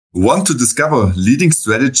Want to discover leading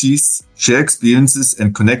strategies, share experiences,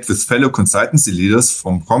 and connect with fellow consultancy leaders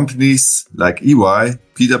from companies like EY,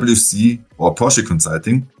 PwC, or Porsche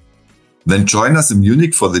Consulting? Then join us in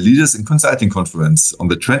Munich for the Leaders in Consulting Conference on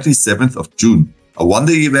the 27th of June, a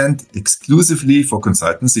one-day event exclusively for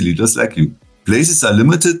consultancy leaders like you. Places are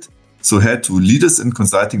limited, so head to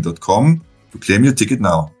leadersinconsulting.com to claim your ticket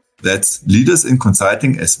now. That's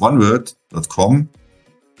leadersinconsulting as one word.com.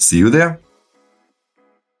 See you there.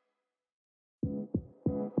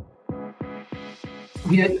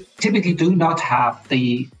 We typically do not have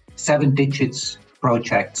the 7 digits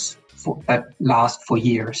projects that last for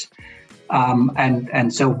years.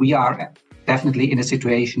 And so we are definitely in a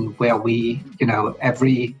situation where we,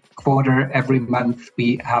 every quarter, every month,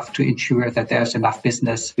 we have to ensure that there's enough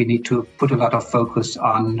business. We need to put a lot of focus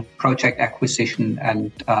on project acquisition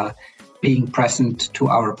and being present to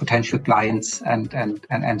our potential clients and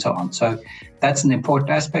so on. So that's an important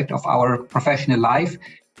aspect of our professional life.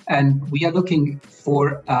 And we are looking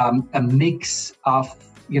for a mix of,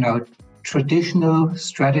 traditional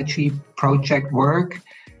strategy project work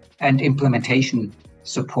and implementation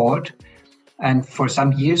support. And for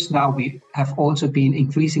some years now, we have also been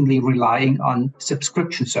increasingly relying on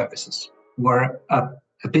subscription services, or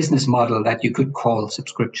a business model that you could call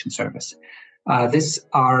subscription service. These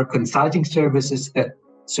are consulting services that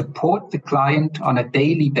support the client on a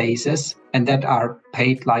daily basis and that are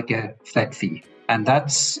paid like a flat fee. And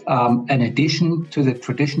that's an addition to the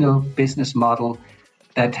traditional business model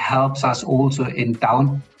that helps us also in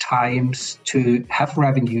down times to have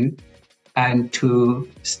revenue and to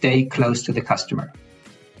stay close to the customer.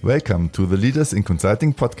 Welcome to the Leaders in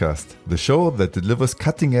Consulting podcast, the show that delivers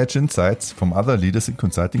cutting-edge insights from other leaders in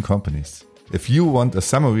consulting companies. If you want a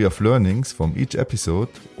summary of learnings from each episode,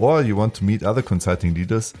 or you want to meet other consulting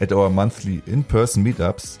leaders at our monthly in-person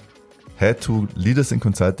meetups, head to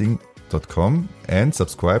leadersinconsulting.com and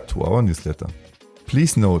subscribe to our newsletter.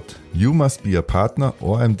 Please note, you must be a partner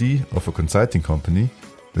or MD of a consulting company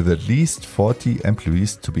with at least 40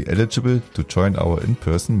 employees to be eligible to join our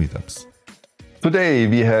in-person meetups. Today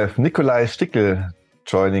we have Nicolai Stickel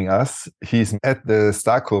joining us. He's at the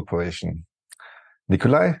Star Corporation.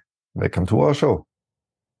 Nicolai, welcome to our show.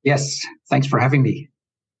 Yes, thanks for having me.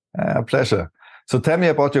 Pleasure. So tell me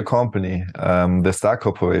about your company, the Star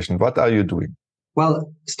Corporation. What are you doing?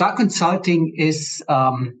 Well, Star Consulting is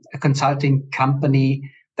a consulting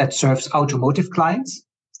company that serves automotive clients,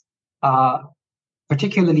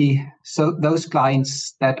 particularly so those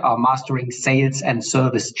clients that are mastering sales and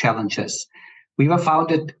service challenges. We were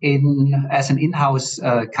founded as an in-house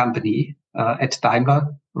company at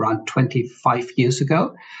Daimler around 25 years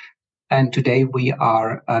ago. And today we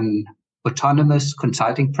are an autonomous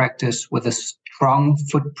consulting practice with a strong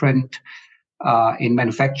footprint in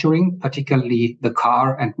manufacturing, particularly the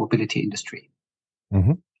car and mobility industry.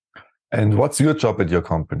 Mm-hmm. And what's your job at your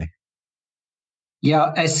company?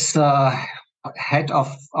 Yeah, as head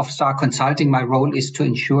of Star Consulting, my role is to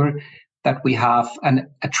ensure that we have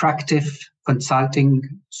an attractive consulting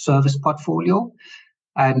service portfolio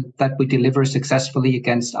and that we deliver successfully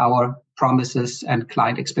against our promises and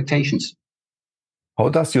client expectations. How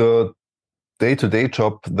does your day-to-day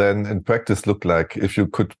job then in practice look like? If you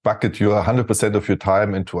could bucket your 100% of your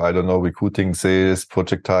time into, recruiting, sales,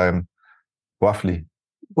 project time, roughly?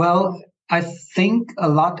 Well, I think a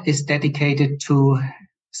lot is dedicated to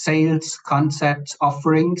sales, concepts,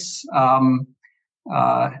 offerings,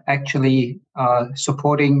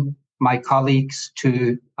 supporting my colleagues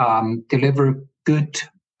to deliver good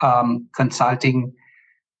consulting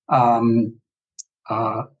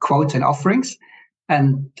quotes and offerings.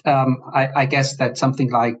 And I guess that's something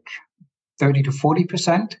like 30 to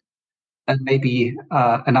 40%, and maybe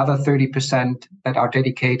another 30% that are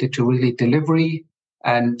dedicated to really delivery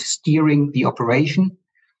and steering the operation.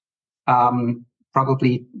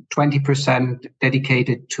 Probably 20%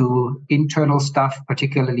 dedicated to internal stuff,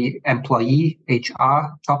 particularly employee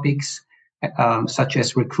HR topics, such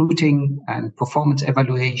as recruiting and performance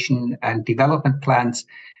evaluation and development plans.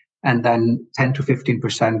 And then 10 to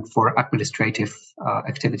 15% for administrative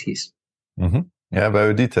activities. Mm-hmm. Yeah,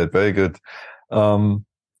 very detailed, very good. Can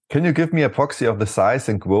you give me a proxy of the size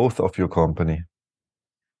and growth of your company?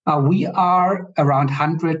 We are around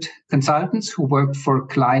 100 consultants who work for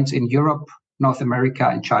clients in Europe, North America,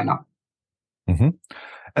 and China. Mm-hmm.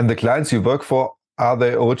 And the clients you work for, are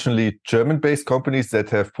they originally German-based companies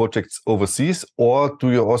that have projects overseas, or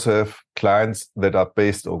do you also have clients that are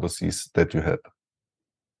based overseas that you help?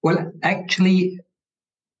 Well, actually,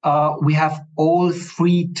 We have all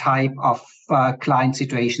three type of client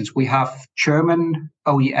situations. We have German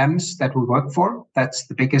OEMs that we work for. That's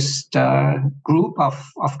the biggest group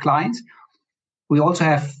of clients. We also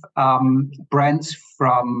have brands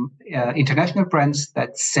from international brands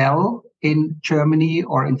that sell in Germany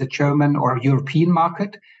or in the German or European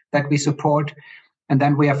market that we support. And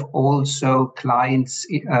then we have also clients,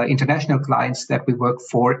 international clients that we work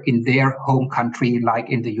for in their home country, like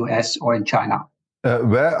in the US or in China.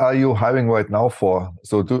 Where are you hiring right now for?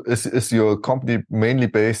 So is your company mainly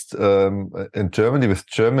based in Germany with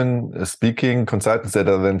German-speaking consultants that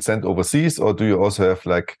are then sent overseas, or do you also have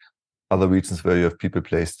like other regions where you have people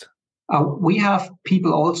placed? We have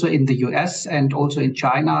people also in the US and also in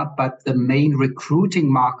China, but the main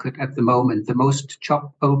recruiting market at the moment, the most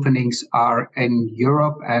job openings are in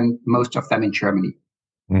Europe and most of them in Germany.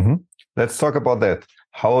 Mm-hmm. Let's talk about that.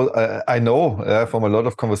 How I know from a lot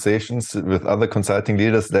of conversations with other consulting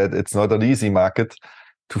leaders that it's not an easy market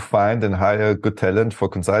to find and hire good talent for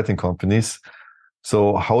consulting companies.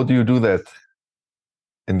 So how do you do that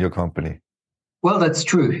in your company? Well, that's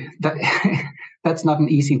true. That's not an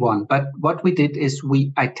easy one. But what we did is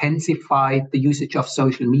we intensified the usage of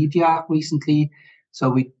social media recently. So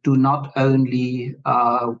we do not only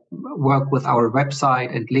work with our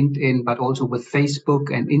website and LinkedIn, but also with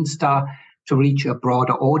Facebook and Insta to reach a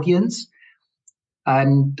broader audience.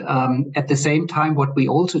 And at the same time, what we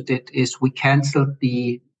also did is we canceled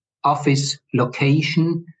the office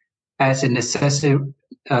location as a necessary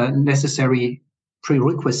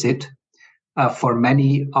prerequisite for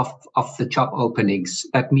many of the job openings.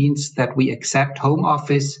 That means that we accept home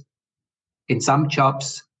office in some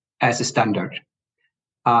jobs as a standard.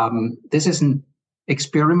 This is an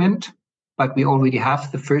experiment, but we already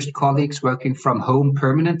have the first colleagues working from home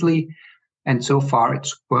permanently. And so far,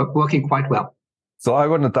 it's working quite well. So I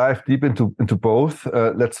want to dive deep into both.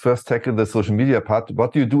 Let's first tackle the social media part.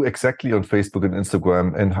 What do you do exactly on Facebook and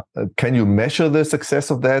Instagram? And can you measure the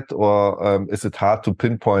success of that? Or is it hard to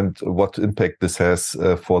pinpoint what impact this has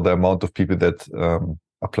for the amount of people that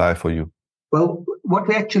apply for you? Well, what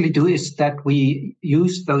we actually do is that we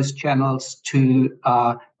use those channels to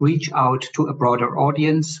reach out to a broader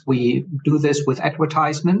audience. We do this with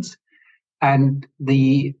advertisements. And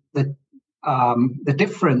the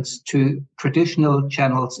difference to traditional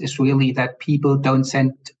channels is really that people don't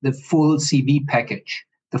send the full CV package,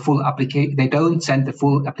 the full application. They don't send the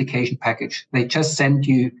full application package. They just send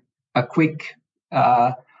you a quick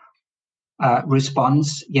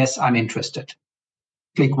response. Yes, I'm interested.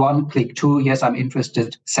 Click 1, click 2. Yes, I'm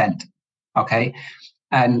interested. Send. Okay.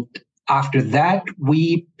 And after that,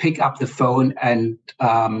 we pick up the phone and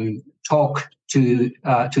talk to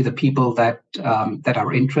the people that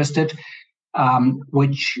are interested.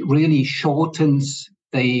 Which really shortens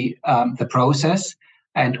the process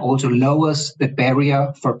and also lowers the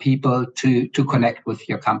barrier for people to connect with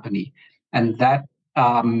your company, and that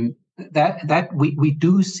we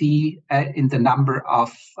do see in the number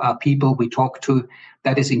of people we talk to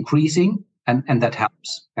that is increasing, and that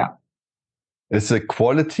helps. Yeah. Is the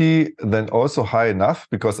quality then also high enough?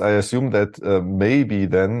 Because I assume that maybe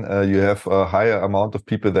then you have a higher amount of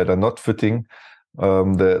people that are not fitting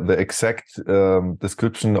the exact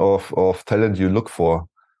description of talent you look for,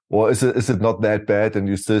 or is it not that bad and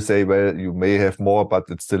you still say, well, you may have more, but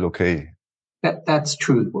it's still okay? That's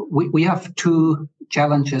true. We have two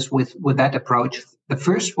challenges with that approach. The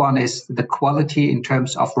first one is the quality in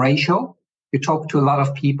terms of ratio. You talk to a lot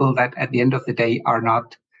of people that at the end of the day are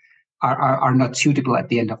not suitable at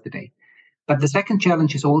the end of the day. But the second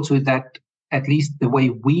challenge is also that, at least the way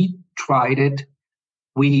we tried it,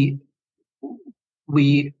 we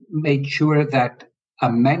made sure that a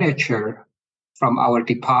manager from our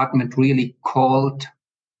department really called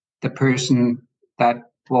the person that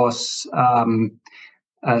was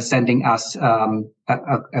sending us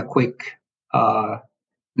a quick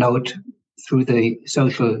note through the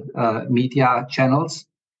social media channels,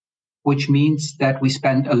 which means that we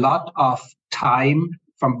spend a lot of time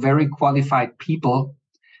from very qualified people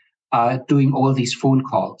doing all these phone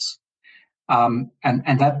calls.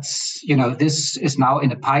 And that's, this is now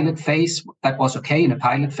in a pilot phase. That was okay in a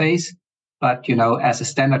pilot phase, but, as a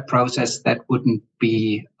standard process, that wouldn't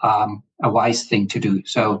be a wise thing to do.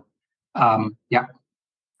 So, yeah.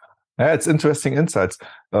 Yeah, it's interesting insights.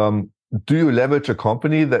 Do you leverage a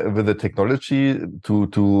company with the technology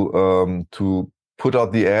to put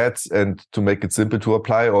out the ads and to make it simple to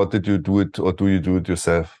apply, or did you do it, or do you do it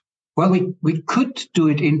yourself? Well, we could do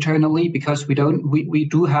it internally because we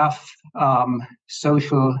do have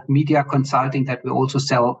social media consulting that we also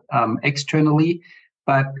sell externally.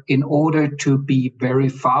 But in order to be very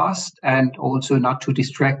fast and also not to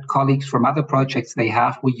distract colleagues from other projects they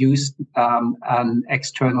have, we used an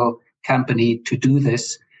external company to do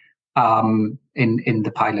this in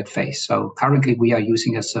the pilot phase. So currently we are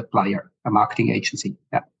using a supplier, a marketing agency.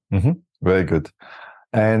 Yeah. Mm-hmm. Very good.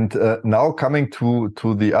 And now coming to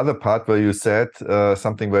the other part where you said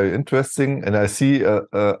something very interesting, and I see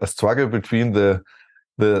a struggle between the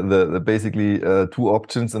basically two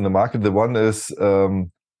options in the market. The one is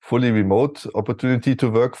fully remote opportunity to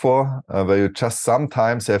work for, where you just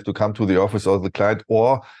sometimes have to come to the office or the client,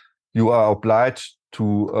 or you are obliged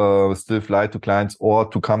to still fly to clients or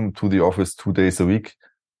to come to the office 2 days a week.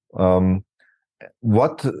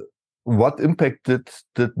 What impact did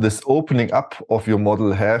this opening up of your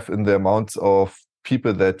model have in the amounts of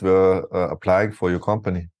people that were applying for your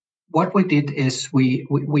company? What we did is we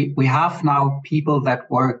have now people that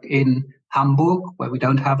work in Hamburg, where we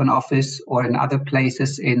don't have an office, or in other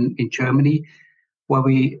places in Germany, where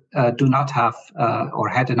we do not have or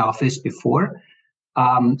had an office before.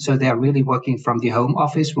 So they're really working from the home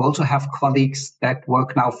office. We also have colleagues that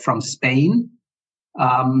work now from Spain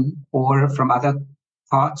or from other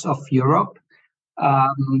parts of Europe,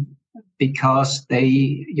 because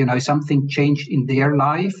they, something changed in their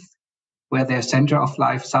life, where their center of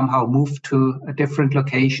life somehow moved to a different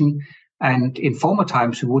location. And in former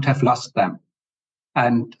times, we would have lost them.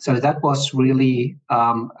 And so that was really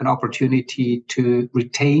an opportunity to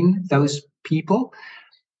retain those people.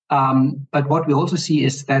 But what we also see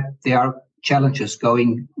is that there are challenges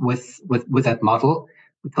going with that model,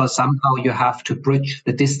 because somehow you have to bridge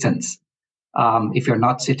the distance if you're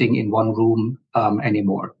not sitting in one room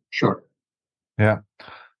anymore. Sure. Yeah.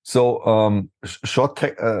 So short,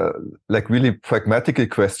 like really pragmatical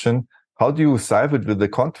question. How do you solve it with the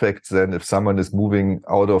contracts then if someone is moving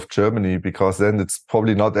out of Germany? Because then it's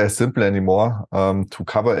probably not as simple anymore to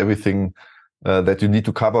cover everything that you need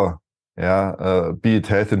to cover. Yeah, be it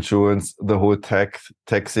health insurance, the whole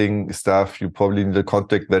taxing stuff. You probably need a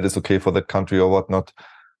contract that is okay for that country or whatnot.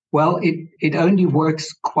 Well, it only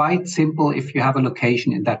works quite simple if you have a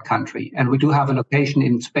location in that country. And we do have a location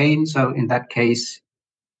in Spain. So in that case,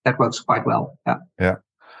 that works quite well. Yeah. Yeah.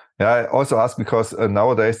 Yeah. I also ask because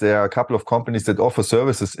nowadays there are a couple of companies that offer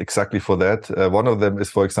services exactly for that. One of them is,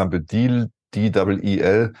 for example, Deal,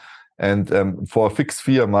 DEEL. And for a fixed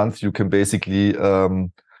fee a month, you can basically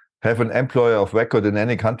have an employer of record in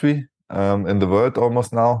any country in the world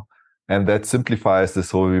almost now. And that simplifies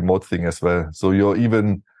this whole remote thing as well. So you're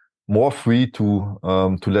even more free to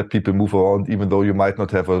let people move around, even though you might not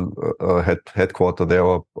have a headquarter there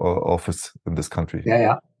or office in this country.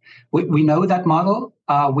 Yeah. We know that model.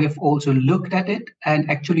 We've also looked at it, and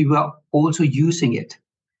actually we are also using it.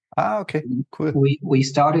 Okay, cool. We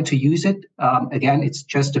started to use it. Again, it's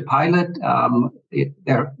just a pilot.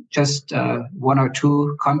 There are just one or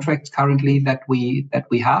two contracts currently that we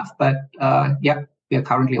have, but we are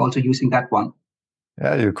currently also using that one.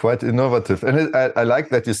 Yeah, you're quite innovative, and I like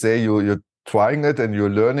that you say you're trying it and you're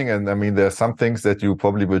learning. And I mean, there are some things that you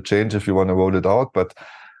probably will change if you want to roll it out, but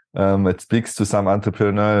it speaks to some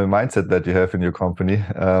entrepreneurial mindset that you have in your company.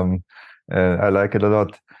 I like it a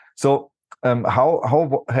lot. So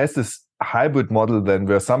how has this hybrid model then,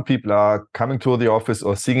 where some people are coming to the office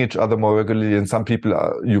or seeing each other more regularly, and some people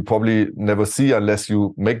you probably never see unless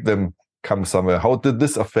you make them come somewhere? How did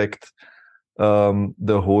this affect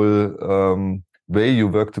the whole way you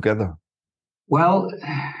work together? Well,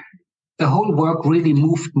 the whole work really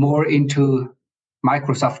moved more into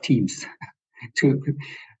Microsoft Teams, to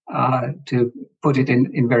put it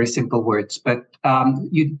in very simple words. But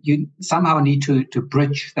you somehow need to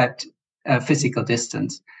bridge that physical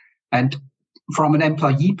distance. And from an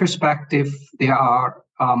employee perspective, there are,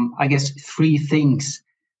 I guess, three things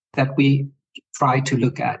that we try to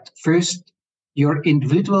look at. First, your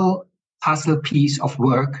individual puzzle piece of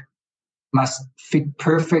work must fit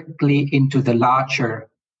perfectly into the larger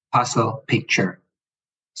puzzle picture.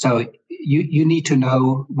 So you need to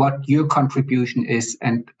know what your contribution is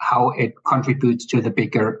and how it contributes to the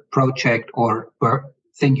bigger project or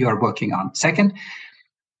thing you are working on. Second,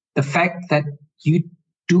 the fact that you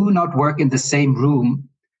do not work in the same room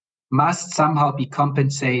must somehow be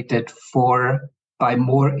compensated for by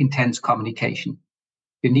more intense communication.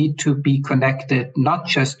 You need to be connected not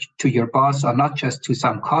just to your boss or not just to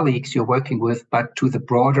some colleagues you're working with, but to the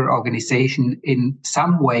broader organization in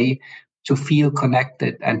some way, to feel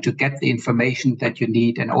connected and to get the information that you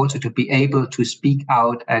need, and also to be able to speak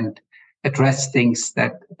out and address things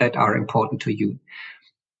that are important to you.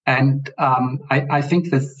 And I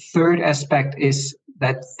think the third aspect is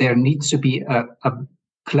that there needs to be a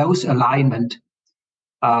close alignment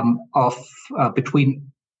of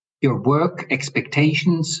between your work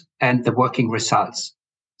expectations and the working results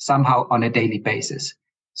somehow on a daily basis,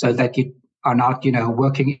 so that you are not,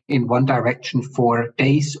 working in one direction for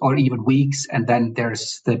days or even weeks, and then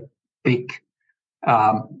there's the big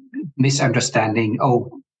misunderstanding.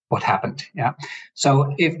 Oh, what happened? Yeah.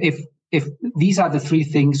 So if these are the three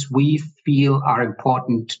things we feel are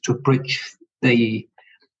important to bridge the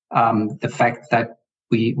fact that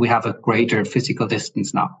we have a greater physical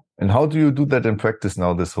distance now. And how do you do that in practice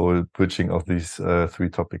now, this whole bridging of these three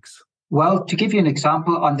topics? Well, to give you an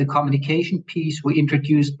example, on the communication piece, we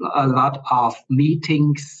introduced a lot of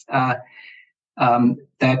meetings that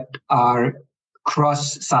are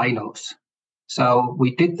cross silos. So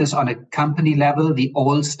we did this on a company level, the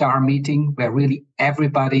all-star meeting, where really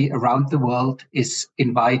everybody around the world is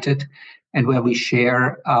invited and where we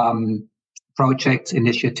share projects,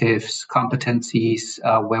 initiatives, competencies,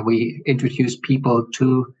 where we introduce people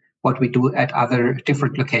to what we do at other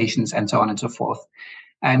different locations and so on and so forth.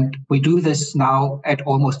 And we do this now at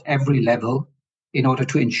almost every level in order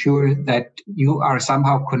to ensure that you are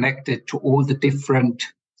somehow connected to all the different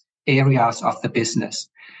areas of the business.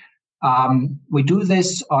 We do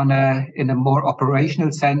this in a more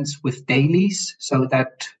operational sense with dailies, so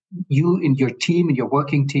that you in your team, in your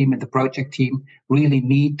working team, in the project team, really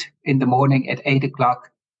meet in the morning at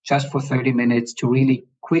 8:00 just for 30 minutes to really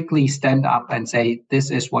quickly stand up and say,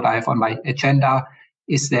 this is what I have on my agenda.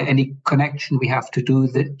 Is there any connection we have to do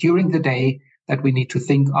during the day that we need to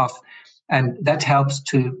think of? And that helps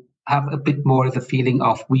to have a bit more the feeling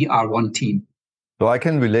of we are one team. So I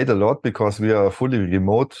can relate a lot because we are a fully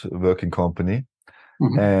remote working company.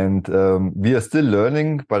 Mm-hmm. And we are still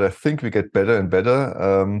learning, but I think we get better and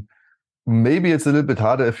better. Maybe it's a little bit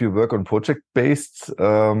harder if you work on project basis,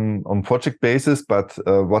 but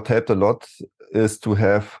what helped a lot is to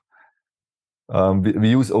have we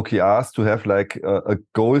use OKRs to have like a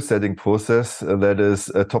goal setting process that is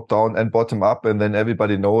top down and bottom up, and then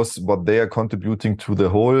everybody knows what they are contributing to the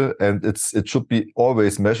whole, and it should be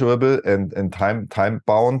always measurable and time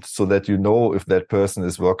bound, so that you know if that person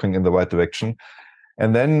is working in the right direction.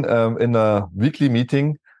 And then in a weekly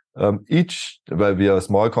meeting, well, we are a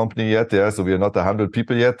small company yet, so we are not 100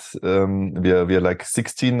 people yet. We are like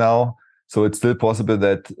 16 now, so it's still possible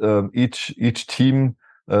that each team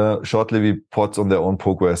shortly reports on their own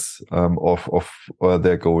progress of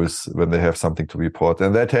their goals when they have something to report,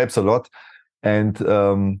 and that helps a lot. And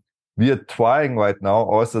we are trying right now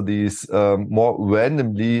also these more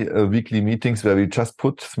randomly weekly meetings where we just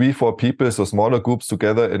put 3-4 people, so smaller groups,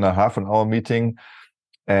 together in a half an hour meeting,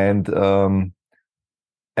 and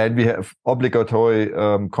we have obligatory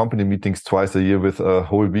company meetings twice a year with a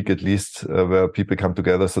whole week at least, where people come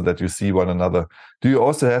together so that you see one another. Do you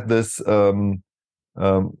also have this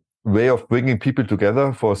way of bringing people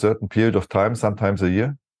together for a certain period of time, sometimes a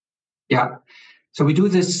year? Yeah. So we do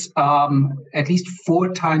this at least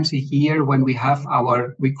 4 times a year when we have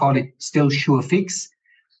we call it Still Sure Fix,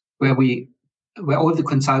 where all the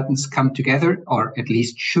consultants come together, or at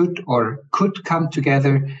least should or could come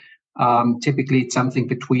together. Typically, it's something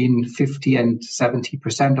between 50 and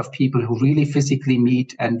 70% of people who really physically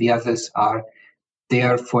meet, and the others are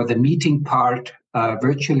there for the meeting part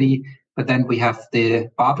virtually. But then we have the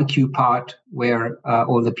barbecue part where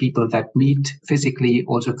all the people that meet physically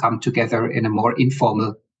also come together in a more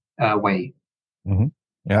informal way. Mm-hmm.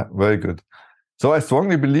 Yeah, very good. So I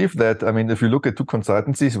strongly believe that, if you look at 2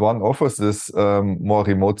 consultancies, one offers this more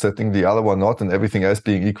remote setting, the other one not, and everything else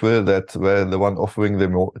being equal, that where the one offering the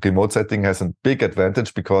remote setting has a big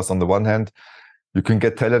advantage, because on the one hand, you can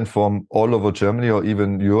get talent from all over Germany or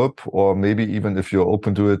even Europe, or maybe even, if you're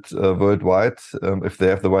open to it, worldwide, if they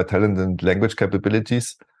have the right talent and language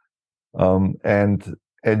capabilities. And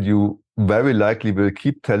you very likely will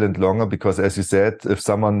keep talent longer, because, as you said, if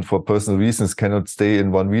someone for personal reasons cannot stay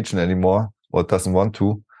in one region anymore or doesn't want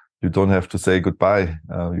to, you don't have to say goodbye.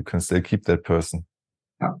 You can still keep that person.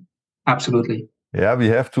 Yeah, absolutely. Yeah, we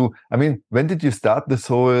have to. When did you start this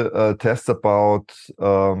whole test about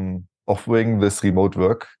offering this remote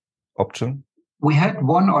work option? We had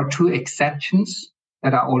 1 or 2 exceptions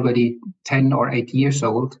that are already 10 or 8 years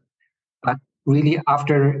old. But really,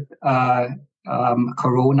 after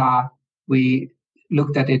Corona, we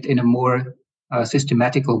looked at it in a more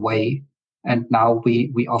systematical way. And now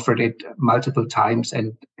we offered it multiple times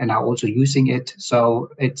and are also using it. So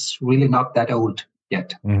it's really not that old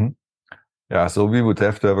yet. Mm-hmm. Yeah, so we would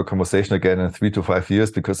have to have a conversation again in 3 to 5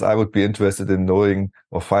 years, because I would be interested in knowing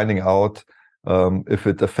or finding out if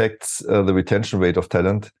it affects the retention rate of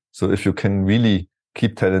talent. So if you can really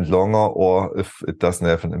keep talent longer, or if it doesn't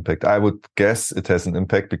have an impact. I would guess it has an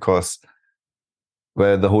impact, because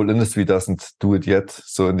where the whole industry doesn't do it yet.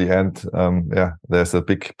 So in the end, there's a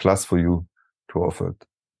big plus for you to offer it.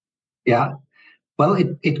 Yeah. Well,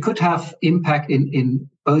 it could have impact in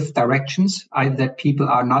both directions, either that people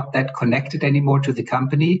are not that connected anymore to the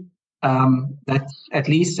company. That's at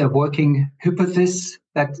least a working hypothesis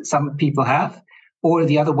that some people have, or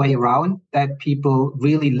the other way around, that people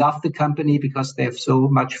really love the company because they have so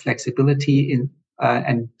much flexibility in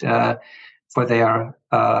and for their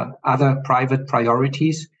other private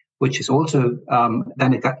priorities, which is also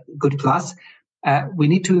then a good plus. We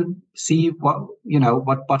need to see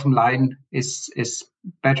what bottom line is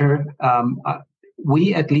better.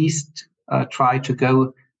 We at least try to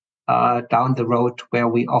go down the road where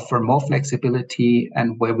we offer more flexibility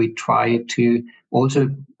and where we try to also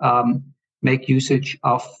make usage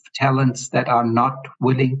of talents that are not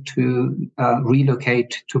willing to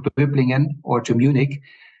relocate to Böblingen or to Munich.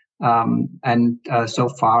 So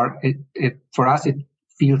far, for us, it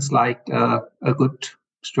feels like a good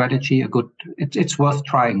strategy. It's worth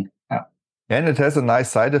trying. Yeah. And it has a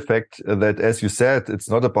nice side effect that, as you said, it's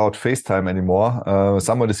not about FaceTime anymore.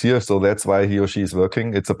 Someone is here, so that's why he or she is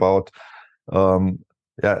working. It's about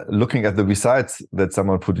looking at the results that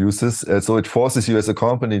someone produces. So it forces you as a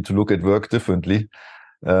company to look at work differently,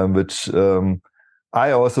 which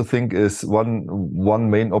I also think is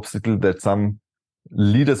one main obstacle that some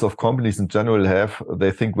leaders of companies in general have.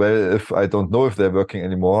 They think, well, if I don't know if they're working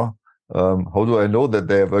anymore, how do I know that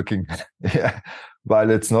they're working?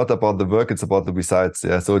 While it's not about the work, it's about the results.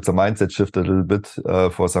 Yeah, so it's a mindset shift a little bit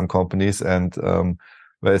for some companies, and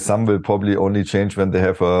where some will probably only change when they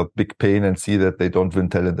have a big pain and see that they don't win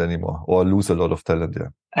talent anymore or lose a lot of talent. Yeah,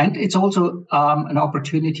 and it's also an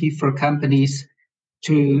opportunity for companies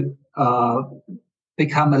to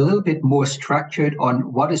become a little bit more structured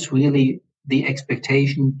on what is really the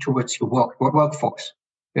expectation towards your workforce.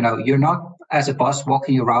 You're not as a boss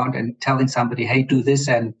walking around and telling somebody, hey, do this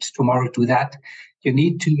and tomorrow do that. You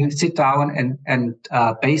need to sit down and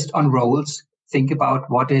based on roles, think about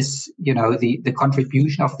what is, the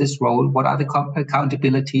contribution of this role, what are the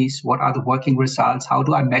accountabilities, what are the working results, how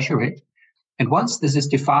do I measure it? And once this is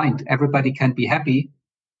defined, everybody can be happy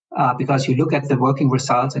because you look at the working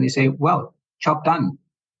results and you say, well, job done.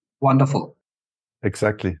 Wonderful.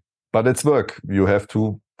 Exactly. But it's work. You have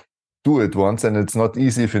to do it once, and it's not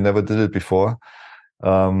easy if you never did it before.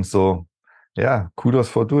 So kudos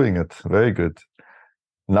for doing it. Very good.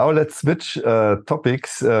 Now let's switch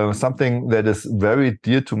topics. Something that is very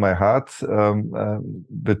dear to my heart,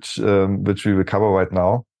 which we will cover right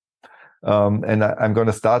now. And I'm going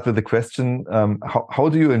to start with the question: how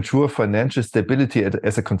do you ensure financial stability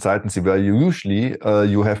as a consultancy, where you usually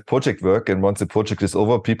you have project work, and once the project is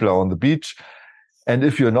over, people are on the beach. And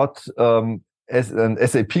if you're not as an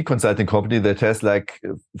SAP consulting company that has like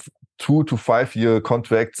 2 to 5 year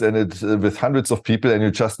contracts and it's with hundreds of people, and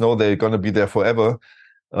you just know they're going to be there forever,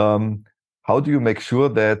 how do you make sure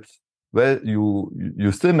that, well,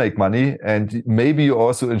 you still make money, and maybe you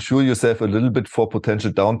also insure yourself a little bit for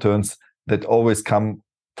potential downturns that always come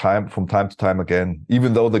from time to time again,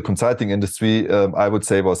 even though the consulting industry, I would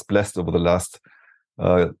say, was blessed over the last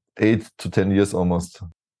 8 to 10 years almost.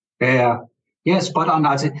 Yeah. Yes, spot on.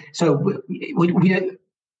 So we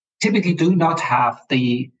typically do not have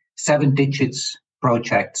the 7 digits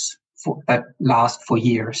projects that last for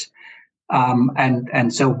years.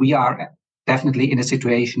 And so we are definitely in a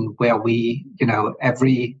situation where we,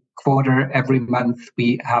 every quarter, every month,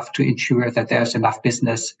 we have to ensure that there's enough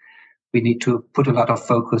business. We need to put a lot of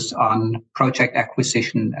focus on project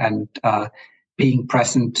acquisition and being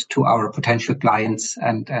present to our potential clients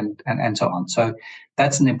and so on. So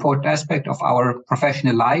that's an important aspect of our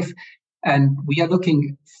professional life. And we are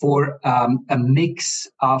looking for a mix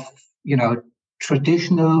of,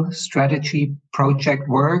 traditional strategy project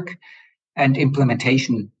work and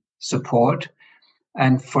implementation support.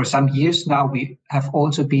 And for some years now, we have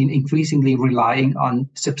also been increasingly relying on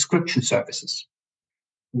subscription services,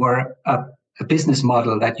 or a business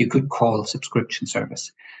model that you could call subscription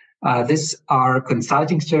service. These are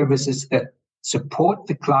consulting services that support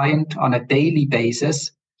the client on a daily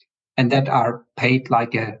basis and that are paid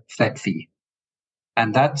like a flat fee.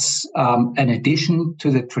 And that's an addition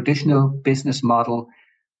to the traditional business model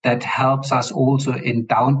that helps us also in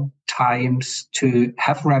down times to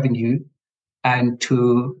have revenue and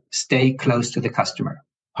to stay close to the customer.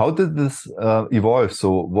 How did this evolve?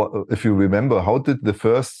 So if you remember, how did the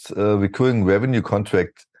first recurring revenue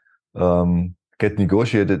contract get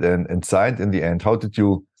negotiated and signed in the end? How did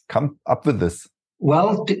you come up with this?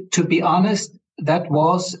 Well, to be honest, that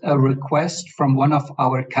was a request from one of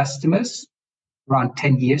our customers around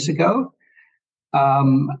 10 years ago.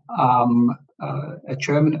 a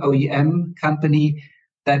German OEM company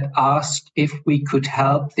that asked if we could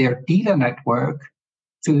help their dealer network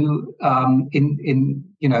to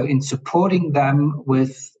in supporting them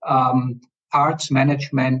with parts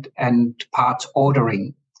management and parts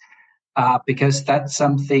ordering, because that's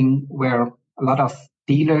something where a lot of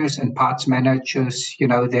dealers and parts managers,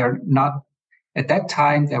 they're not at that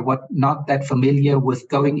time, they were not that familiar with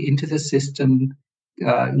going into the system,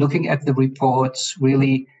 looking at the reports,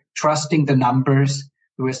 really trusting the numbers.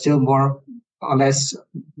 There were still more or less,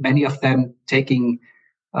 many of them taking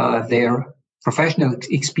their professional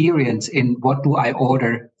experience in what do I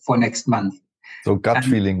order for next month. So gut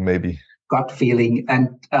feeling, maybe. Gut feeling. And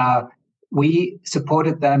we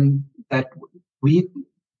supported them that we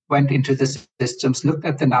went into the systems, looked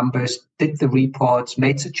at the numbers, did the reports,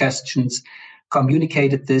 made suggestions,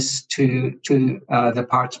 communicated this to the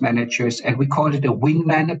parts managers, and we called it a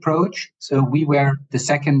wingman approach. So we were the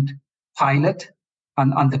second pilot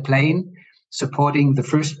on the plane, supporting the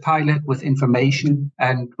first pilot with information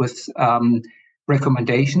and with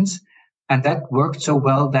recommendations. And that worked so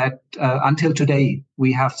well that until today,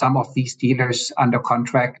 we have some of these dealers under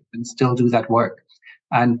contract and still do that work.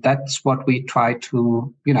 And that's what we try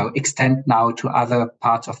to, extend now to other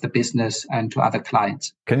parts of the business and to other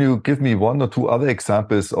clients. Can you give me one or two other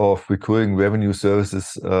examples of recurring revenue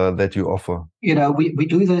services that you offer? We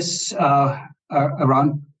do this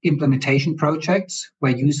around implementation projects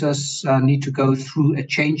where users need to go through a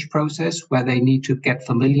change process, where they need to get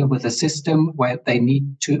familiar with the system, where they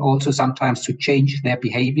need to also sometimes to change their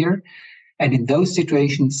behavior. And in those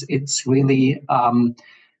situations, it's really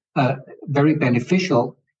very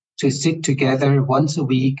beneficial to sit together once a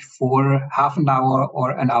week for half an hour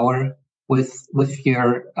or an hour with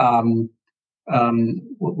your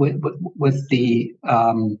with the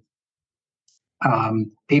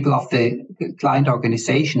people of the client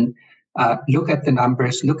organization. Look at the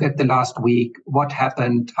numbers, look at the last week, what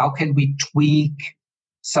happened, how can we tweak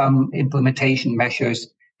some implementation measures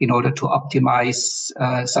in order to optimize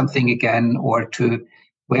something again, or to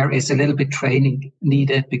where is a little bit training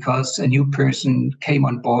needed because a new person came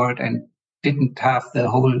on board and didn't have the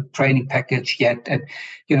whole training package yet. And,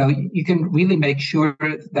 you can really make sure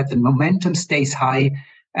that the momentum stays high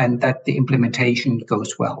and that the implementation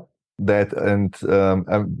goes well. That and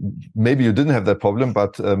maybe you didn't have that problem,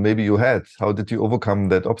 but maybe you had. How did you overcome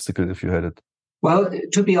that obstacle if you had it? Well,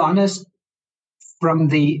 to be honest, from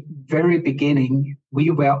the very beginning, we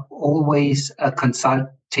were always a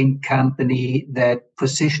consulting company that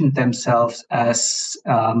positioned themselves as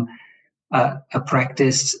a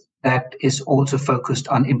practice that is also focused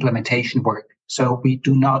on implementation work. So we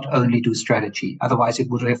do not only do strategy, otherwise it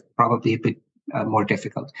would have probably a bit more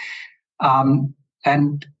difficult.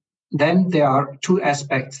 And then there are two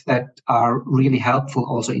aspects that are really helpful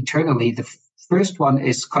also internally. The first one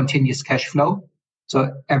is continuous cash flow.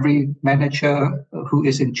 So every manager who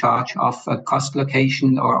is in charge of a cost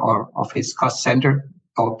location or of his cost center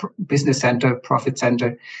or business center, profit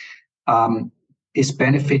center, is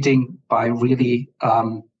benefiting by really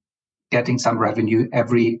getting some revenue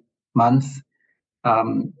every month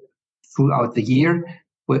throughout the year,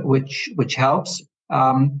 which helps.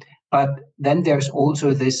 But then there's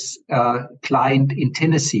also this client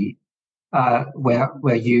intimacy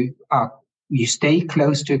where you stay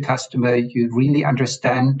close to a customer, you really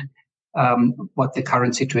understand what the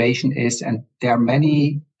current situation is. And there are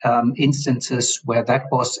many instances where that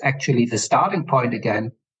was actually the starting point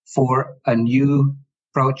again for a new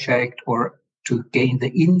project or to gain the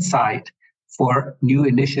insight for new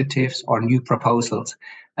initiatives or new proposals.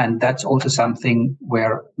 And that's also something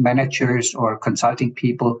where managers or consulting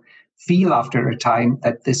people feel after a time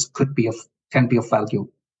that this can be of value.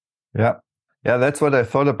 Yeah, that's what I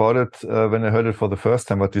thought about it when I heard it for the first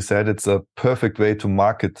time. What you said, it's a perfect way to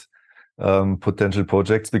market potential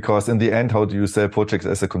projects, because in the end, how do you sell projects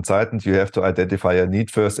as a consultant? You have to identify a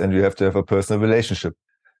need first, and you have to have a personal relationship.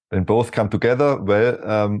 When both come together,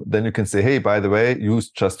 well, then you can say, hey, by the way, you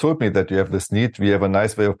just told me that you have this need. We have a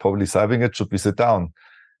nice way of probably solving it. Should we sit down?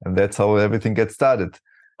 And that's how everything gets started.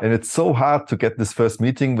 And it's so hard to get this first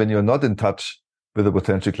meeting when you're not in touch with a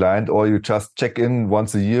potential client, or you just check in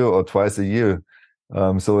once a year or twice a year.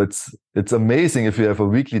 So it's amazing if you have a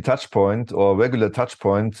weekly touch point or regular touch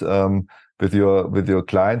point with your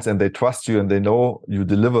clients, and they trust you and they know you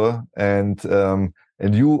deliver, and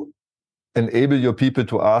you enable your people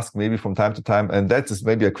to ask maybe from time to time. And that is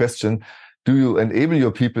maybe a question: do you enable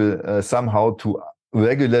your people somehow to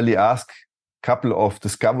regularly ask a couple of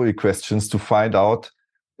discovery questions to find out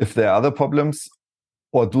if there are other problems?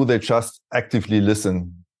 Or do they just actively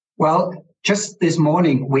listen? Well, just this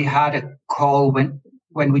morning, we had a call when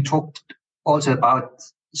we talked also about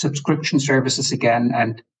subscription services again,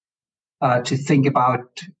 and to think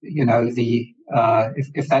about, the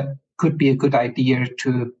if that could be a good idea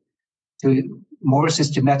to more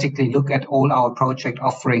systematically look at all our project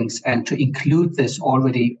offerings and to include this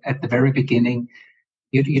already at the very beginning.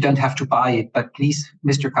 You don't have to buy it, but please,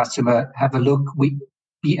 Mr. Customer, have a look.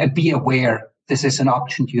 Be aware this is an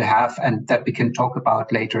option you have, and that we can talk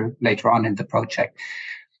about later on in the project.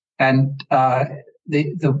 And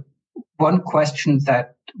the one question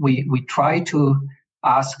that we try to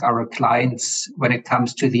ask our clients when it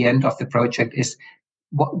comes to the end of the project is,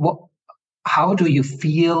 how do you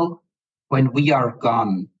feel when we are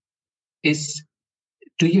gone?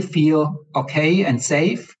 Do you feel okay and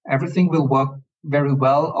safe? Everything will work very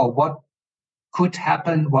well, or what could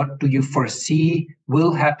happen? What do you foresee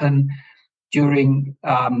will happen during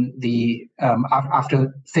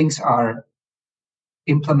after things are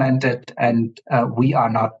implemented and we are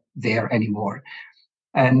not there anymore?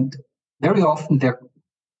 And very often there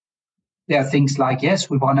are things like, yes,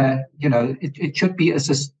 we want to, it should be a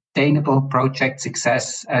sustainable project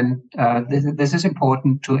success, and this is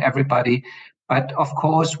important to everybody. But of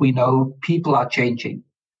course, we know people are changing.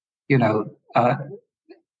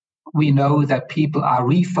 We know that people are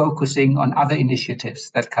refocusing on other initiatives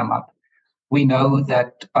that come up. We know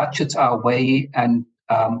that budgets are away, and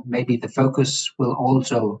maybe the focus will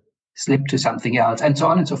also slip to something else, and so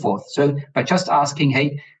on and so forth. So by just asking,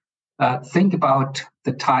 hey, think about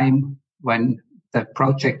the time when the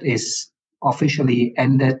project is officially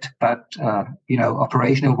ended, but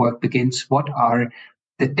operational work begins. What are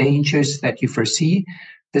the dangers that you foresee?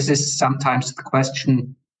 This is sometimes the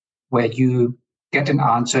question where you get an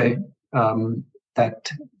answer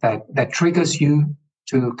that triggers you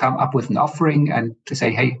to come up with an offering and to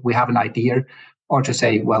say, hey, we have an idea, or to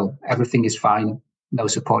say, well, everything is fine, no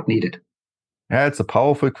support needed. Yeah, it's a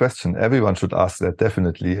powerful question. Everyone should ask that,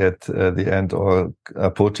 definitely, at the end or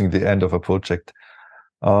approaching the end of a project.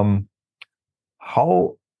 How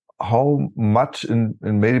much in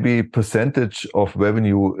maybe percentage of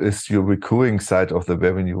revenue is your recurring side of the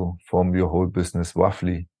revenue from your whole business,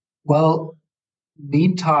 roughly? Well,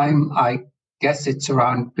 meantime, I guess it's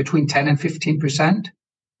around between 10 and 15%.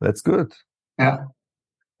 That's good. Yeah.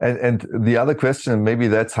 And the other question, maybe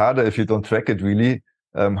that's harder if you don't track it really,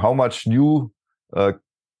 how much new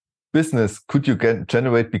business could you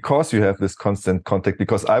generate because you have this constant contact?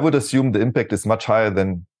 Because I would assume the impact is much higher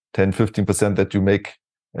than 10, 15% that you make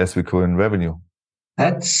as recurring revenue.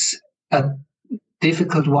 That's a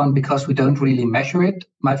difficult one because we don't really measure it.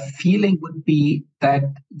 My feeling would be that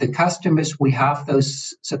the customers we have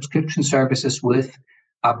those subscription services with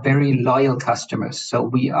are very loyal customers. So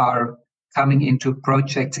we are coming into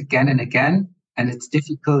projects again and again, and it's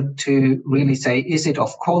difficult to really say, is it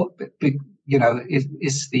of course,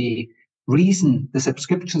 is the reason the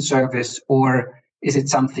subscription service, or is it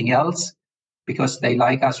something else? Because they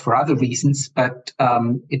like us for other reasons, but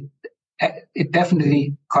it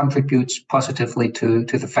definitely contributes positively to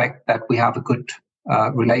the fact that we have a good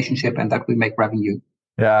relationship and that we make revenue.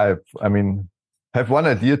 Yeah, I mean, have one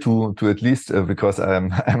idea to at least, because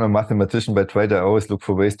I'm a mathematician by trade, I always look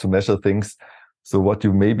for ways to measure things. So what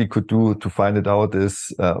you maybe could do to find it out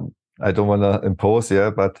is, I don't want to impose,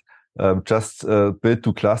 but just build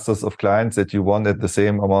 2 clusters of clients that you want at the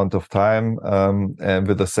same amount of time and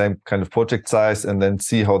with the same kind of project size, and then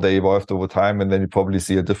see how they evolved over time. And then you probably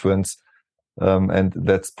see a difference. And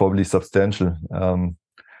that's probably substantial.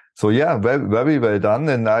 So yeah, very well done.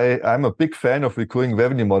 And I'm a big fan of recurring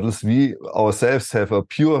revenue models. We ourselves have a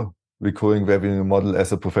pure recurring revenue model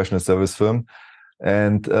as a professional service firm.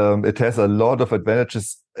 And it has a lot of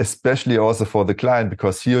advantages, especially also for the client,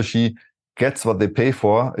 because he or she gets what they pay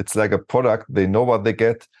for. It's like a product. They know what they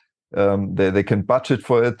get. They can budget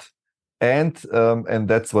for it. And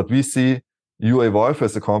that's what we see. You evolve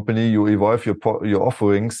as a company, you evolve your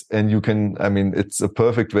offerings, and you can, I mean, it's a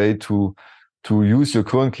perfect way to use your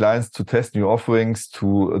current clients to test new offerings,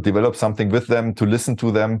 to develop something with them, to listen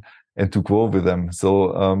to them, and to grow with them.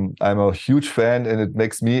 So I'm a huge fan, and it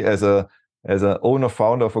makes me as an owner,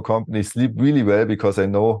 founder of a company sleep really well, because I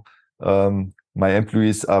know my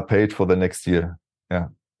employees are paid for the next year. Yeah.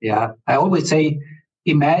 Yeah. I always say,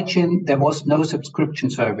 imagine there was no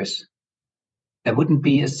subscription service. There wouldn't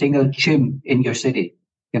be a single gym in your city.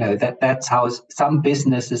 That's how some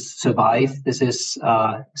businesses survive. This is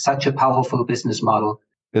such a powerful business model.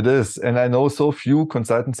 It is. And I know so few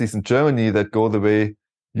consultancies in Germany that go the way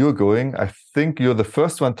you're going. I think you're the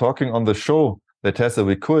first one talking on the show that has a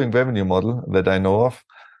recurring revenue model that I know of.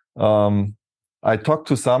 I talked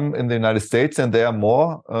to some in the United States, and they are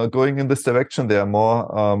more going in this direction. They are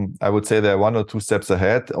more, I would say, they are 1 or 2 steps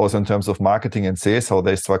ahead, also in terms of marketing and sales, how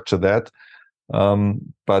they structure that.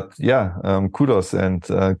 But yeah, kudos and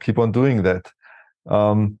keep on doing that.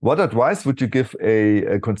 What advice would you give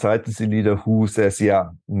a consultancy leader who says, yeah,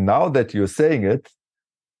 now that you're saying it,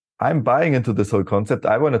 I'm buying into this whole concept.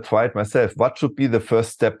 I want to try it myself. What should be the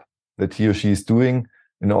first step that he or she is doing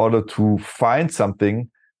in order to find something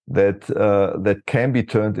that can be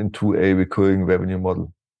turned into a recurring revenue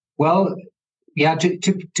model? Well, yeah,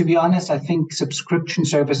 to be honest, I think subscription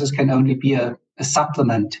services can only be a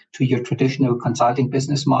supplement to your traditional consulting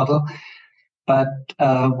business model. But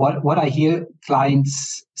what I hear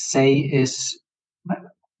clients say is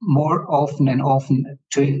more often and often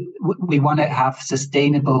we want to have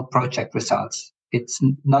sustainable project results. It's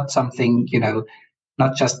not something,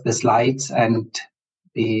 not just the slides and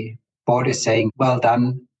the board is saying, well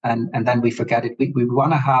done, and then we forget it. We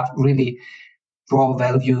want to have really draw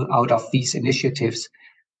value out of these initiatives.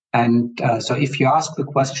 And so if you ask the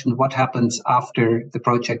question, what happens after the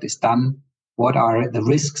project is done? What are the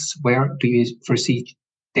risks? Where do you foresee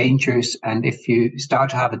dangers? And if you start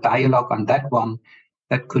to have a dialogue on that one,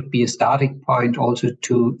 that could be a starting point also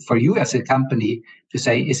for you as a company to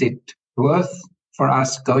say, is it worth for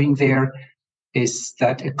us going there? Is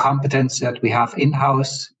that a competence that we have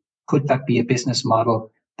in-house? Could that be a business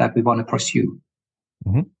model that we want to pursue?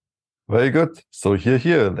 Mm-hmm. Very good. So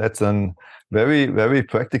here, that's a very, very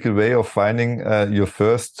practical way of finding your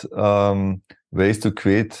first ways to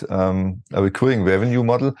create a recurring revenue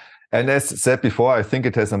model. And as said before, I think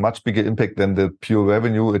it has a much bigger impact than the pure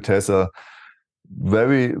revenue. It has a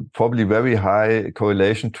probably very high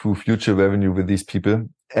correlation to future revenue with these people.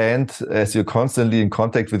 And as you're constantly in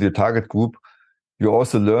contact with your target group, you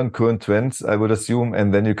also learn current trends, I would assume,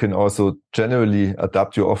 and then you can also generally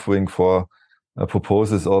adapt your offering for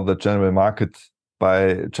proposals or the general market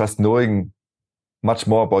by just knowing much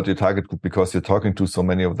more about your target group because you're talking to so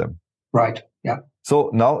many of them. Right. Yeah.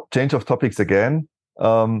 So now, change of topics again.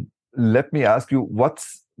 Let me ask you,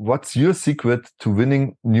 what's your secret to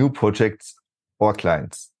winning new projects or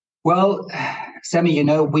clients? Well, Sammy,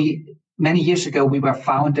 many years ago we were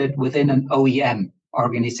founded within an OEM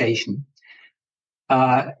organization.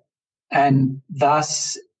 And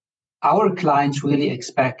thus, our clients really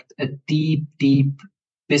expect a deep, deep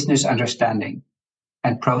business understanding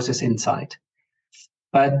and process insight.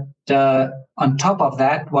 But on top of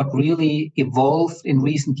that, what really evolved in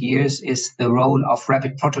recent years is the role of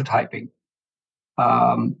rapid prototyping.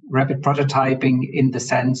 Rapid prototyping in the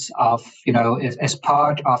sense of, as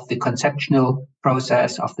part of the conceptual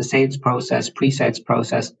process, of the sales process, pre-sales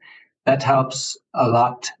process, that helps a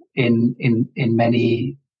lot in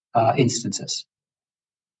many instances.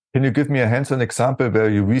 Can you give me a hands-on example where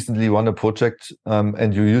you recently won a project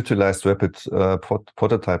and you utilized rapid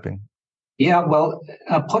prototyping? Yeah, well,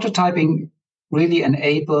 prototyping really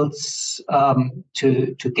enables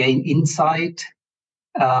to gain insight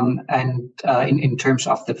and in terms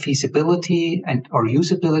of the feasibility or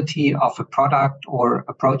usability of a product or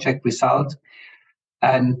a project result,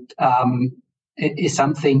 and it is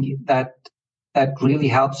something that really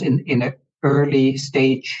helps in an early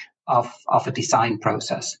stage of a design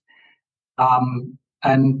process.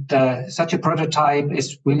 And such a prototype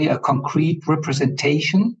is really a concrete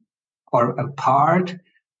representation or a part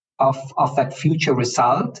of that future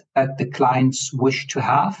result that the clients wish to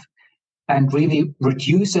have, and really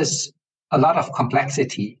reduces a lot of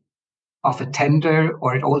complexity of a tender,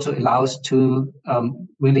 or it also allows to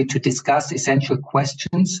really to discuss essential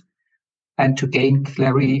questions and to gain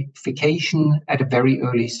clarification at a very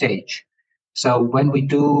early stage. So when we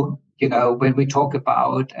talk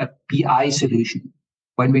about a BI solution,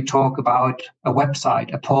 when we talk about a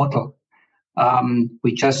website, a portal,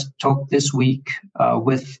 we just talked this week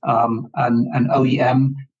with an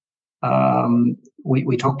OEM.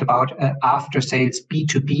 We talked about an after-sales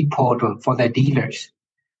B2B portal for their dealers.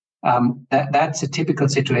 That's a typical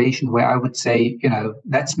situation where I would say,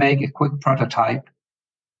 let's make a quick prototype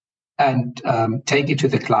and take it to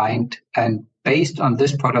the client. And based on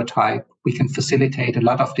this prototype, we can facilitate a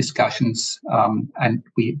lot of discussions, and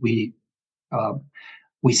we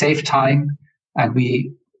save time, and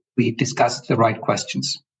we discuss the right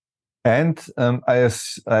questions. And I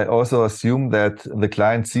also assume that the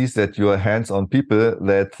client sees that you are hands-on people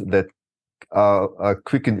that are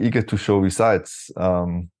quick and eager to show results.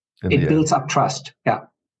 It builds up trust. Yeah.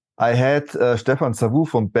 I had Stefan Savu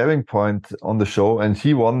from Bearing Point on the show, and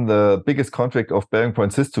he won the biggest contract of Bearing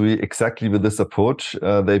Point's history exactly with this approach.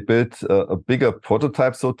 They built a bigger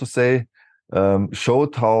prototype, so to say,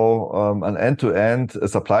 showed how an end-to-end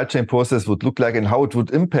supply chain process would look like and how it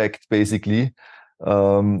would impact basically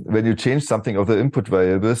when you change something of the input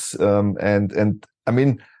variables. And I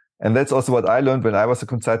mean, and that's also what I learned when I was a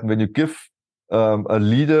consultant. When you give a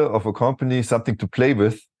leader of a company something to play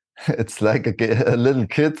with, it's like a little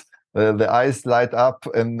kid. The eyes light up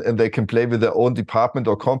and they can play with their own department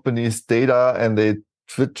or company's data, and they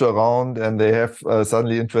switch around and they have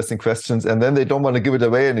suddenly interesting questions, and then they don't want to give it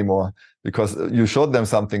away anymore because you showed them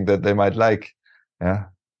something that they might like.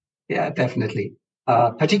 Yeah, definitely.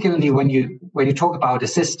 Particularly when you talk about a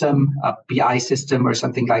system, a BI system or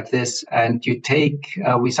something like this, and you take,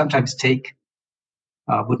 we sometimes take,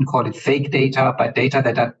 wouldn't call it fake data, but data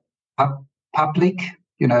that are public,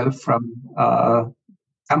 from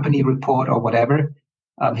company report or whatever,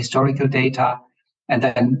 historical data, and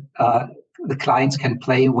then the clients can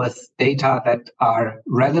play with data that are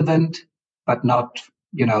relevant, but not,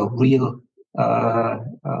 real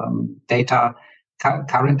data,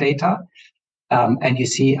 current data. And you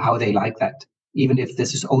see how they like that. Even if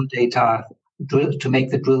this is old data, to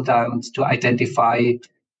make the drill downs, to identify,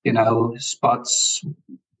 spots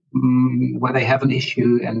where they have an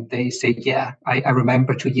issue, and they say, yeah, I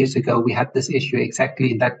remember 2 years ago we had this issue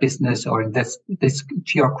exactly in that business or in this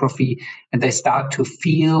geography, and they start to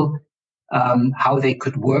feel how they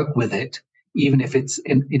could work with it, even if it's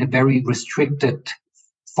in a very restricted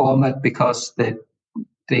format, because the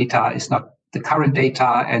data is not the current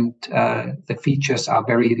data and the features are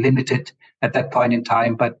very limited at that point in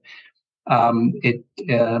time. But it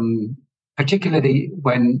particularly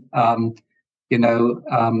when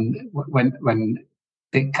when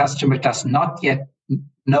the customer does not yet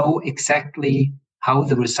know exactly how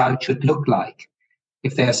the result should look like,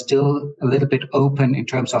 if they're still a little bit open in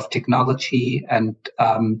terms of technology and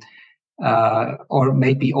or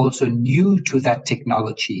maybe also new to that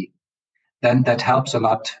technology, then that helps a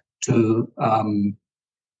lot to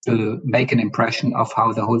make an impression of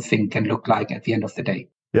how the whole thing can look like at the end of the day.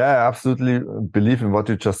 Yeah, I absolutely believe in what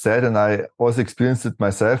you just said. And I also experienced it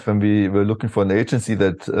myself when we were looking for an agency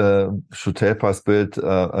that should help us build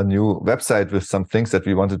a new website with some things that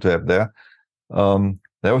we wanted to have there.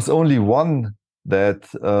 There was only one that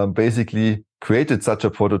basically created such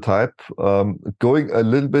a prototype, going a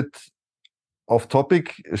little bit off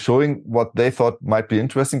topic, showing what they thought might be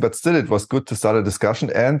interesting, but still it was good to start a discussion.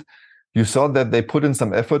 And you saw that they put in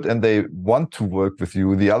some effort and they want to work with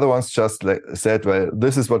you. The other ones just said, well,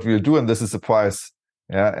 this is what we'll do and this is the price.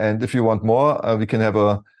 Yeah. And if you want more, we can have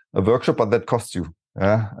a workshop, but that costs you.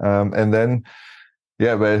 Yeah. And then,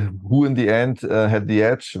 yeah, well, who in the end had the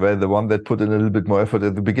edge? Well, the one that put in a little bit more effort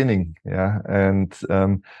at the beginning. Yeah. And,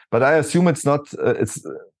 but I assume it's not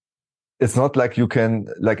like you can,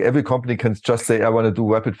 like every company can just say, I want to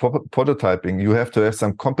do rapid prototyping. You have to have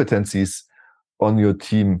some competencies on your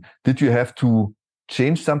team. Did you have to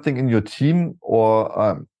change something in your team,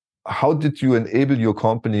 or how did you enable your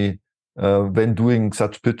company when doing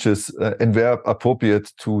such pitches and where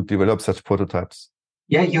appropriate to develop such prototypes?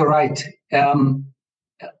 Yeah, you're right.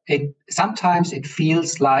 Sometimes it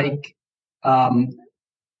feels like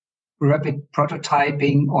rapid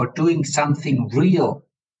prototyping or doing something real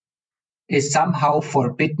is somehow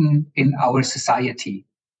forbidden in our society.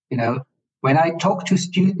 When I talk to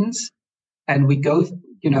students and we go,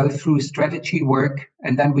 through strategy work,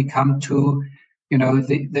 and then we come to,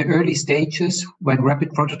 the early stages when rapid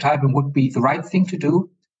prototyping would be the right thing to do,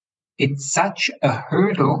 it's such a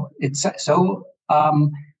hurdle. It's so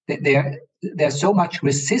there's so much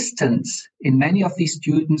resistance in many of these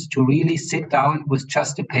students to really sit down with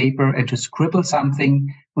just a paper and to scribble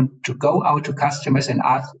something and to go out to customers and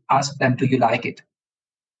ask them, do you like it?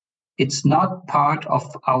 It's not part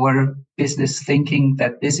of our business thinking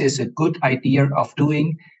that this is a good idea of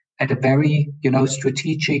doing at a very,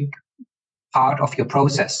 strategic part of your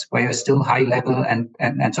process where you're still high level and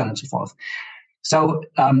so on and so forth. So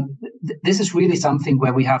this is really something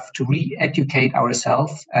where we have to re-educate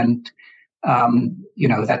ourselves, and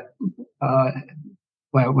that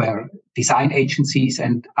where design agencies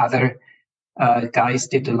and other guys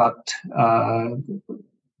did had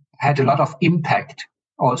a lot of impact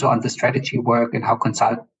also on the strategy work and how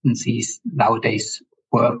consultancies nowadays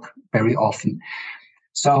work very often.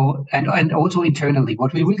 So, and also internally,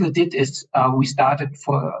 what we really did is we started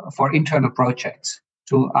for internal projects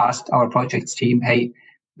to ask our projects team, hey,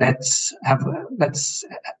 let's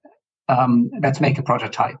make a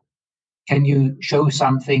prototype. Can you show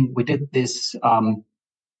something? We did this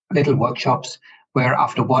little workshops where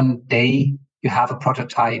after one day you have a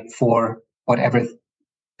prototype for whatever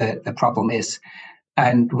the problem is.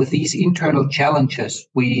 And with these internal challenges,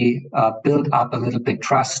 we build up a little bit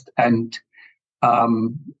trust and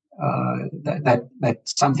that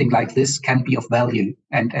something like this can be of value.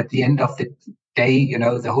 And at the end of the day,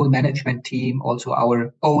 the whole management team, also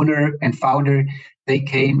our owner and founder, they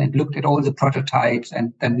came and looked at all the prototypes,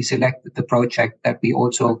 and then we selected the project that we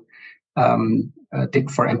also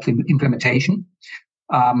did for implementation.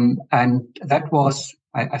 And that was,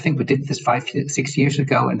 I think we did this 5-6 years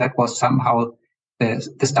ago, and that was somehow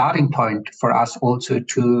the starting point for us also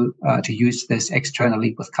to use this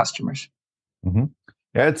externally with customers. Mm-hmm.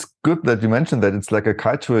 Yeah, it's good that you mentioned that. It's like a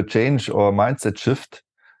cultural change or mindset shift,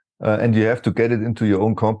 and you have to get it into your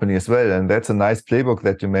own company as well. And that's a nice playbook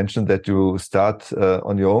that you mentioned, that you start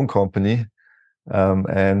on your own company,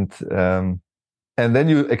 and then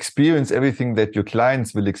you experience everything that your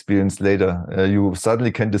clients will experience later. You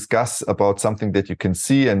suddenly can discuss about something that you can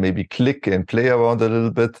see and maybe click and play around a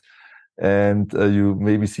little bit. And you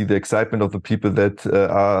maybe see the excitement of the people that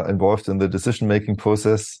are involved in the decision-making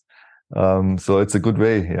process. So it's a good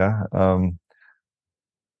way, yeah.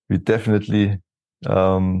 We definitely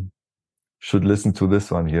should listen to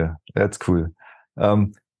this one here. That's cool.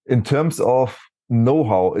 In terms of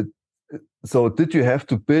know-how, so did you have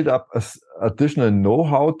to build up additional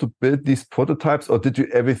know-how to build these prototypes, or did you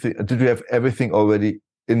have everything already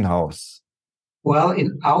in-house? Well,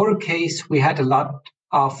 in our case, we had a lot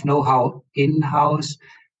of know-how in-house,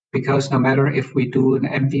 because no matter if we do an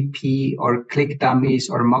MVP or click dummies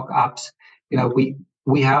or mock-ups,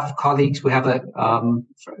 we have colleagues, we have that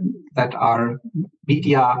are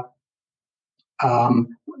media,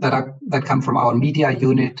 that come from our media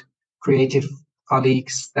unit, creative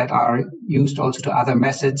colleagues that are used also to other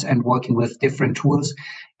methods and working with different tools.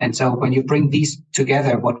 And so when you bring these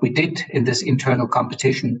together, what we did in this internal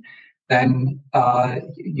competition, then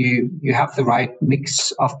you have the right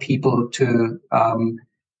mix of people to and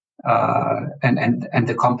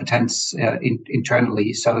the competence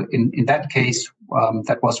internally. So in that case,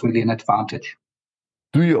 that was really an advantage.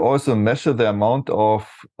 Do you also measure the amount of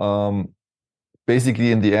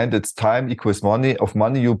basically in the end it's time equals money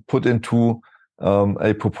you put into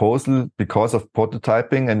a proposal because of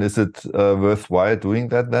prototyping, and is it worthwhile doing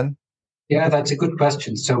that then? Yeah, that's a good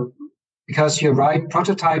question. So because you're right,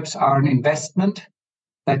 prototypes are an investment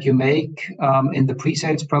that you make in the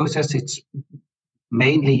pre-sales process. It's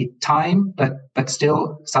mainly time, but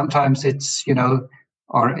still sometimes it's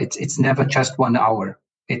or it's never just 1 hour.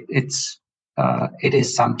 It is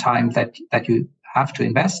some time that you have to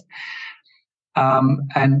invest,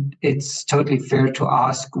 and it's totally fair to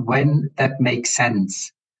ask when that makes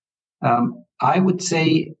sense. I would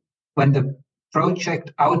say when the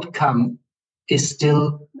project outcome is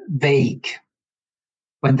still vague,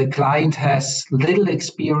 when the client has little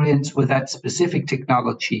experience with that specific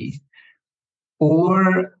technology,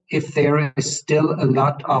 or if there is still a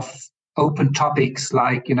lot of open topics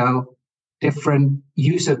like, different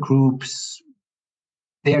user groups,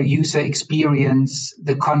 their user experience,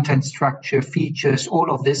 the content structure, features,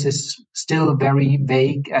 all of this is still very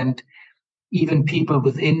vague. And even people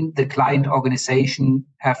within the client organization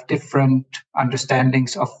have different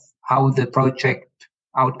understandings of how the project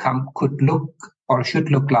outcome could look or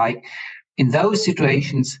should look like. In those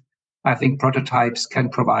situations, I think prototypes can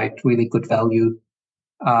provide really good value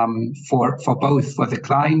for both for the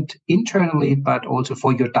client internally, but also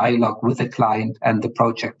for your dialogue with the client and the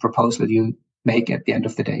project proposal you make at the end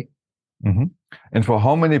of the day. Mm-hmm. And for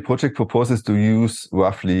how many project proposals do you use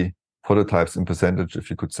roughly prototypes in percentage,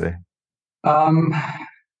 if you could say?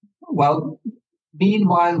 Well,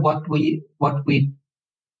 meanwhile, what we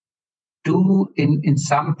do in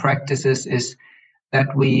some practices is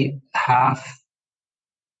that we have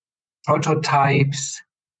prototypes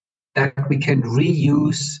that we can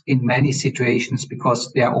reuse in many situations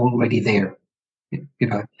because they are already there,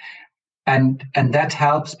 and that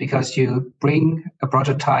helps because you bring a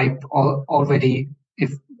prototype already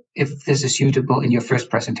if this is suitable in your first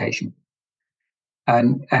presentation,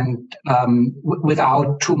 and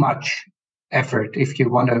without too much effort. If you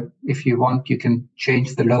want, you can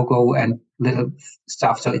change the logo and little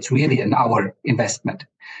stuff. So it's really an hour investment.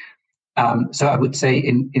 So I would say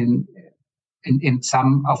in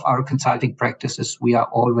some of our consulting practices, we are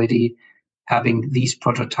already having these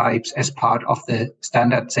prototypes as part of the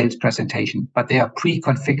standard sales presentation, but they are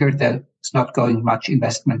pre-configured. There's not going much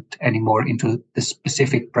investment anymore into the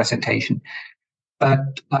specific presentation.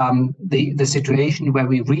 But the situation where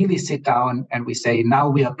we really sit down and we say, now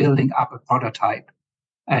we are building up a prototype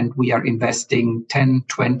and we are investing 10,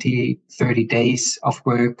 20, 30 days of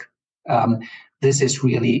work, this is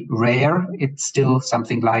really rare. It's still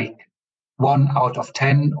something like 1 out of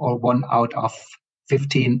 10 or 1 out of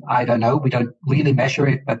 15. I don't know. We don't really measure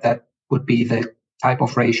it, but that would be the type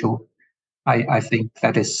of ratio I think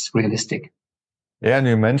that is realistic. Yeah, and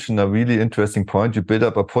you mentioned a really interesting point. You build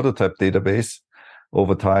up a prototype database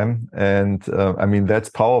over time, and I mean that's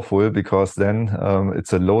powerful because then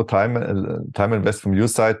it's a low time invest from your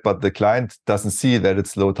side, but the client doesn't see that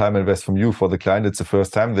it's low time invest from you. For the client, it's the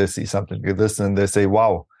first time they see something like this, and they say,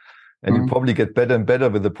 "Wow!" And you probably get better and better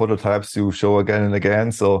with the prototypes you show again and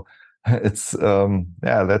again. So it's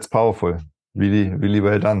that's powerful. Really, really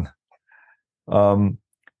well done.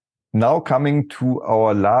 Now coming to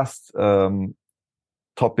our last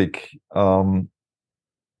topic,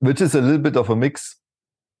 which is a little bit of a mix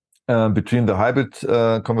between the hybrid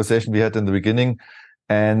conversation we had in the beginning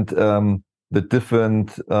and the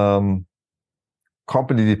different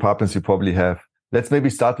company departments you probably have. Let's maybe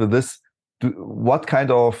start with this. What kind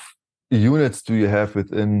of units do you have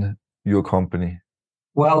within your company?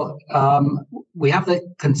 Well, we have the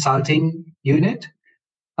consulting unit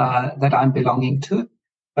that I'm belonging to,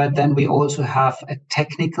 but then we also have a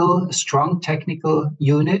strong technical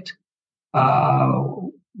unit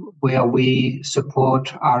where we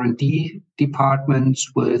support R&D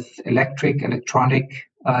departments with electronic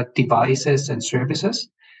devices and services.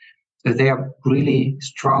 So they are really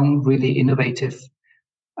strong, really innovative.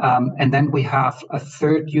 And then we have a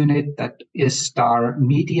third unit that is Star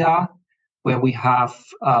Media, where we have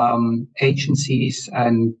agencies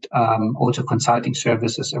and also consulting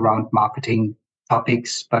services around marketing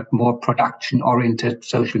topics, but more production-oriented,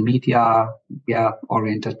 social media,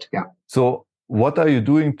 oriented. Yeah. So, what are you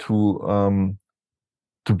doing to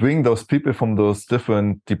bring those people from those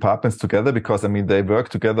different departments together? Because I mean, they work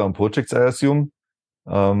together on projects, I assume,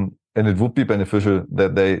 and it would be beneficial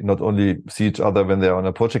that they not only see each other when they're on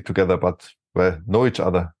a project together, but know each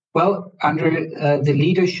other. Well, under the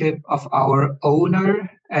leadership of our owner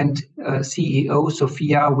and CEO,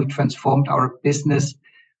 Sophia, we transformed our business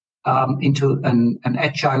into an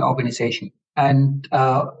agile organization. And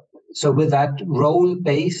so with that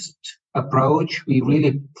role-based approach, we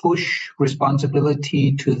really push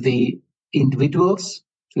responsibility to the individuals,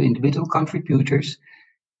 to individual contributors,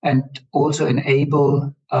 and also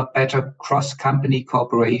enable a better cross-company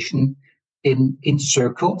cooperation in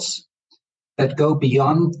circles that go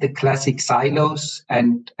beyond the classic silos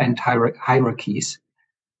and hierarchies.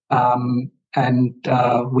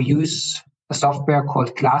 We use a software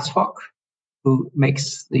called Glassrock, who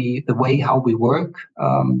makes the way how we work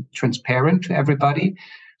transparent to everybody.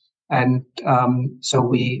 And so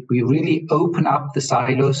we really open up the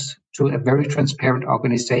silos to a very transparent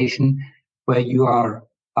organization where you are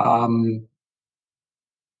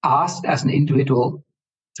asked as an individual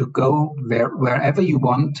to go wherever you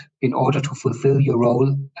want in order to fulfill your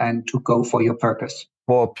role and to go for your purpose.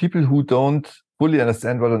 For people who don't fully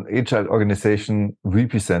understand what an agile organization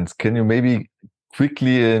represents, can you maybe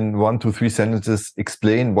quickly in 1 to 3 sentences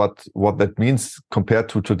explain what that means compared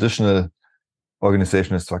to traditional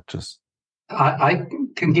organizational structures? I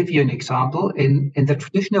can give you an example. In the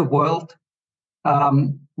traditional world,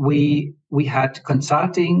 we had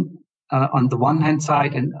consulting on the one hand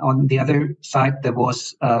side, and on the other side, there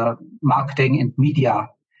was marketing and media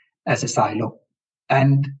as a silo.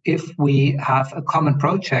 And if we have a common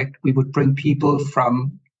project, we would bring people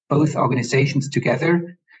from both organizations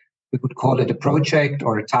together. We could call it a project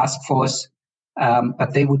or a task force,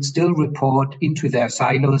 but they would still report into their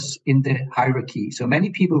silos in the hierarchy. So many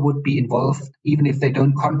people would be involved, even if they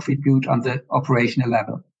don't contribute on the operational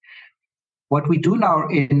level. What we do now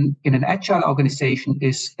in an agile organization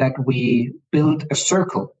is that we build a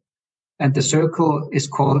circle, and the circle is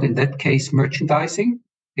called, in that case, merchandising.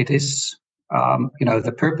 It is,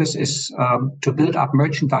 the purpose is to build up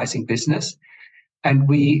merchandising business, and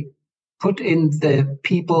we put in the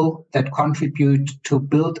people that contribute to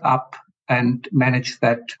build up and manage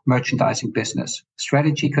that merchandising business: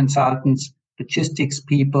 strategy consultants, logistics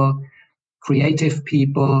people, creative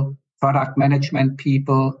people, product management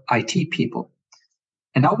people, IT people.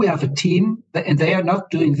 And now we have a team, and they are not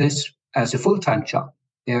doing this as a full-time job.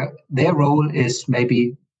 Their role is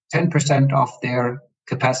maybe 10% of their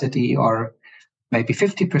capacity, or maybe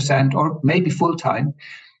 50%, or maybe full-time,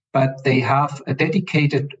 but they have a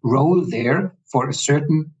dedicated role there for a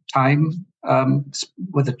certain time,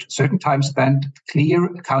 with a certain time spent, clear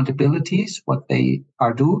accountabilities, what they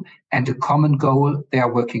are doing, and a common goal they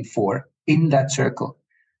are working for in that circle.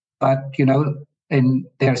 But, and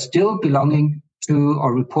they're still belonging to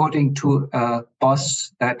or reporting to a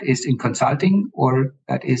boss that is in consulting or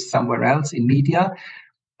that is somewhere else in media.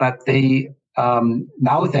 But they,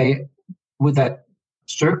 with that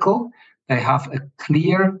circle, they have a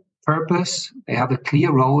clear purpose, they have a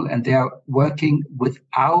clear role, and they are working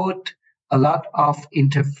without a lot of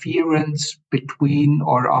interference between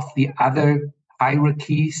or of the other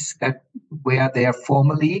hierarchies where they are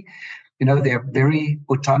formally, they're very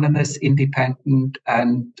autonomous, independent,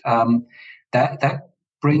 and that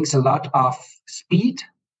brings a lot of speed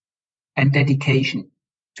and dedication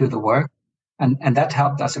to the work, and that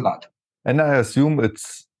helped us a lot. And I assume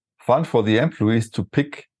it's fun for the employees to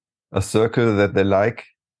pick a circle that they like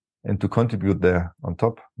and to contribute there on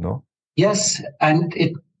top, no? Yes, and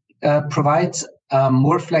it provides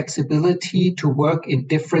more flexibility to work in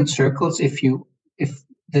different circles. If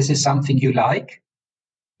this is something you like,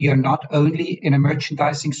 you're not only in a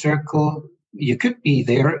merchandising circle. You could be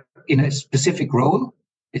there in a specific role.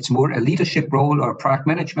 It's more a leadership role or a product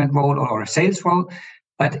management role or a sales role.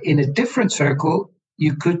 But in a different circle,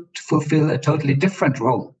 you could fulfill a totally different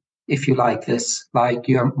role if you like this, like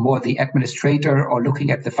you're more the administrator or looking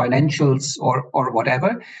at the financials or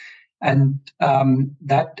whatever. And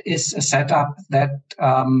that is a setup that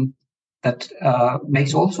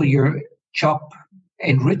makes also your job,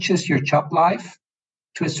 enriches your job life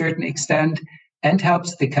to a certain extent, and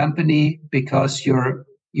helps the company because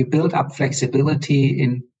you build up flexibility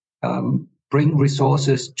in bring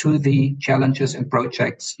resources to the challenges and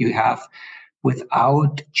projects you have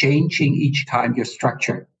without changing each time your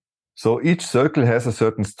structure. So each circle has a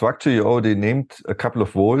certain structure. You already named a couple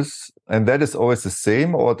of roles, and that is always the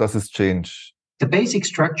same, or does it change? The basic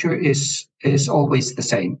structure is always the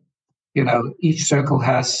same. Each circle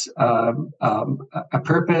has a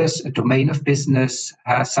purpose, a domain of business,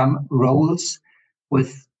 has some roles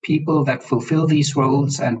with people that fulfill these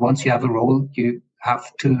roles. And once you have a role, you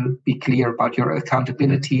have to be clear about your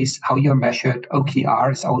accountabilities, how you're measured.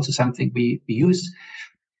 OKR is also something we use.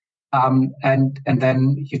 And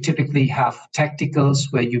then you typically have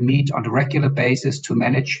tacticals where you meet on a regular basis to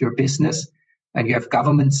manage your business. And you have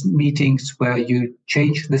governance meetings where you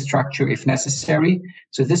change the structure if necessary.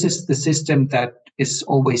 So this is the system that is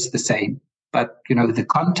always the same. But, the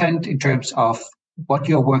content in terms of what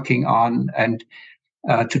you're working on and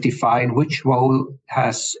to define which role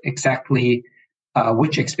has exactly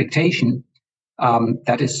which expectation,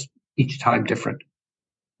 that is each time different.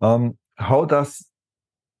 How does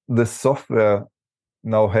the software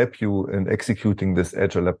now help you in executing this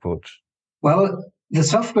agile approach? Well, the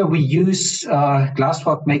software we use,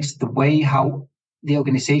 Glasswalk, makes the way how the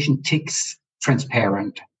organization ticks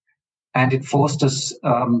transparent, and it fosters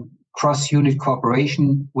cross-unit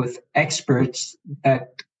cooperation with experts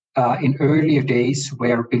that in earlier days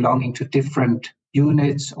were belonging to different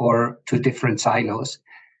units or to different silos.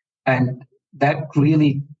 And that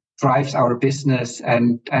really drives our business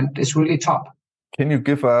and is really top. Can you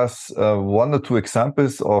give us one or two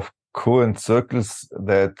examples of current circles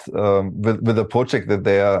that with a project that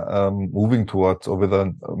they are moving towards, or with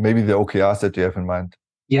maybe the OKRs that you have in mind?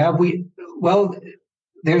 Yeah,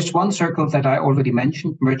 there's one circle that I already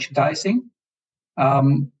mentioned, merchandising,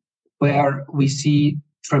 where we see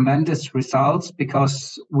tremendous results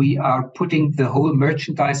because we are putting the whole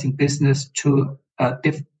merchandising business to a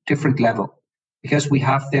different level, because we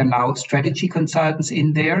have there now strategy consultants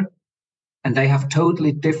in there, and they have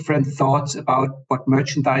totally different thoughts about what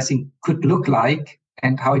merchandising could look like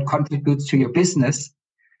and how it contributes to your business.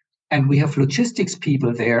 And we have logistics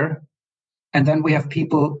people there. And then we have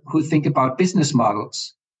people who think about business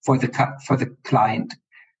models for the client.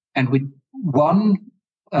 And we won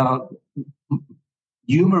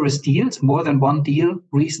numerous deals, more than one deal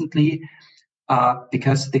recently,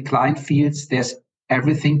 because the client feels there's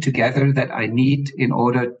everything together that I need in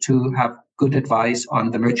order to have good advice on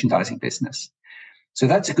the merchandising business. So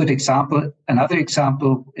that's a good example. Another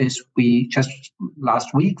example is we just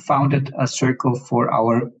last week founded a circle for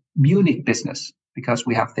our Munich business, because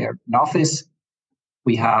we have there an office.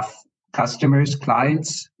 We have customers,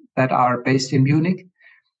 clients that are based in Munich,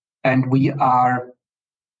 and we are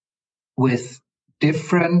with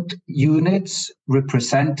different units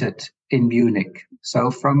represented in Munich. So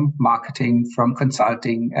from marketing, from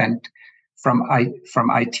consulting, and from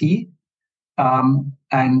IT.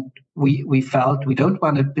 And we felt we don't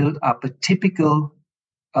want to build up a typical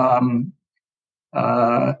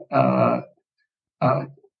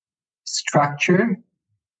structure,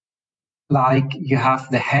 like you have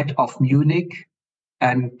the head of Munich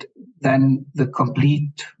and then the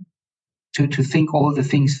complete to think all the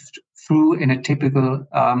things through in a typical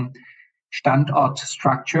Standort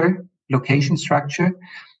structure, location structure.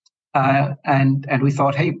 And we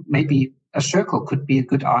thought, hey, maybe a circle could be a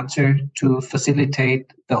good answer to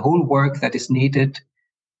facilitate the whole work that is needed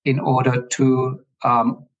in order to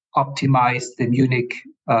optimize the Munich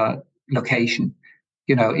location,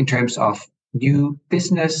 in terms of new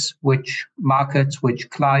business, which markets, which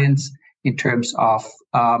clients, in terms of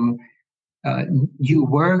new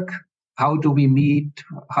work. How do we meet?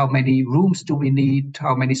 How many rooms do we need?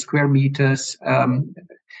 How many square meters? In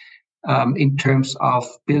terms of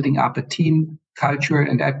building up a team culture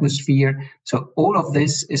and atmosphere. So all of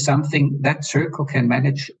this is something that Circle can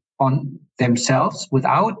manage on themselves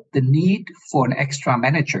without the need for an extra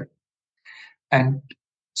manager. And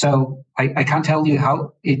so I can't tell you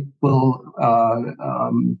how it will,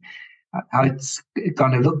 how it's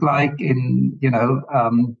going to look like in,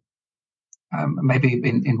 maybe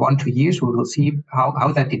in 1-2 years. We will see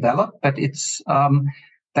how that develops. But it's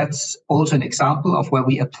that's also an example of where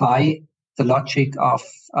we apply the logic of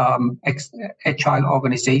agile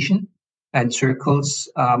organization and circles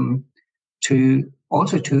to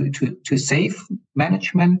save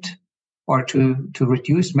management or to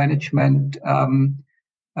reduce management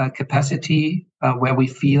capacity where we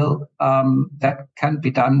feel that can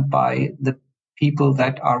be done by the people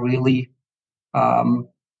that are really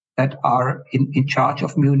that are in charge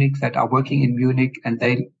of Munich, that are working in Munich, and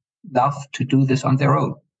they love to do this on their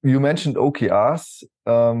own. You mentioned OKRs.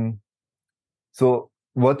 So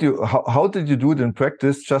how did you do it in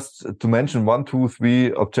practice? Just to mention 1, 2,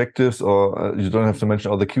 3 objectives, or you don't have to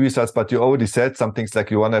mention all the key results, but you already said some things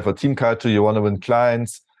like you want to have a team culture, you want to win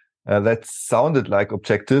clients. That sounded like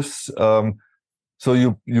objectives. So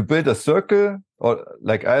you build a circle, or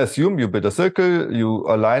like I assume you build a circle, you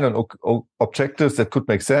align on objectives that could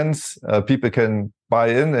make sense. People can buy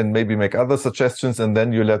in and maybe make other suggestions, and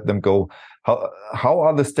then you let them go. How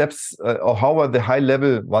are the steps, or how are the high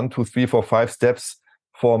level 1, 2, 3, 4, 5 steps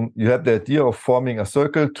from you have the idea of forming a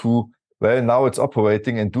circle to, well, now it's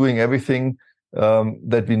operating and doing everything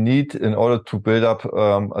that we need in order to build up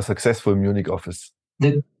a successful Munich office?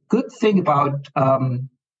 The good thing about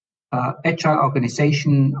agile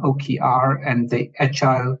organization, OKR, and the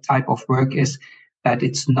agile type of work is that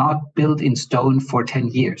it's not built in stone for 10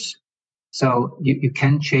 years. So you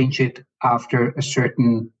can change it after a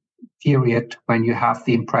certain period when you have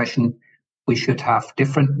the impression we should have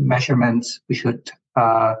different measurements, we should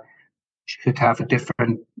have a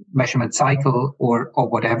different measurement cycle or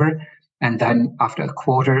whatever. And then after a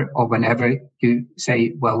quarter or whenever you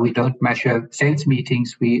say, well, we don't measure sales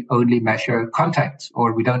meetings, we only measure contacts,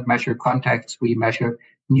 or we don't measure contacts, we measure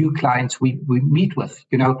new clients we meet with.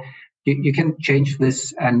 You can change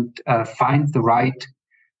this and find the right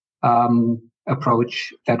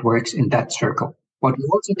approach that works in that circle. What we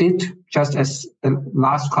also did, just as the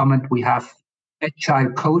last comment, we have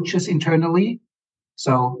agile coaches internally.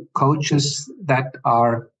 So coaches that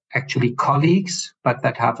are actually colleagues, but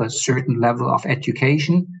that have a certain level of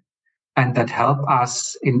education and that help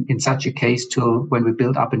us in such a case to, when we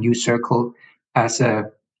build up a new circle, as a,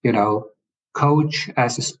 coach,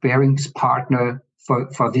 as a sparring partner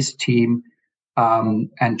for this team,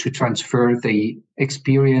 and to transfer the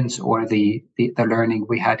experience or the learning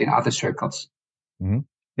we had in other circles. Mm-hmm.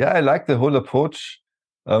 Yeah, I like the whole approach.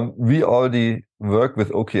 We already work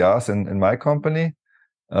with OKRs in my company.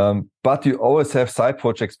 But you always have side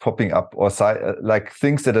projects popping up, or like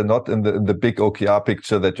things that are not in the big OKR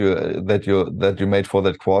picture that you made for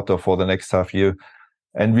that quarter, for the next half year.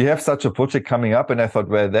 And we have such a project coming up, and I thought,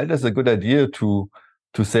 well, that is a good idea to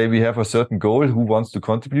say we have a certain goal, who wants to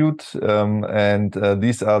contribute, and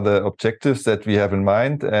these are the objectives that we have in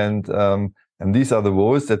mind, and these are the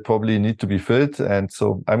roles that probably need to be filled. And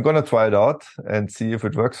so I'm going to try it out and see if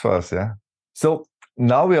it works for us. Yeah. So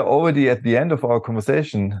now we are already at the end of our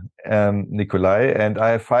conversation, Nicolai, and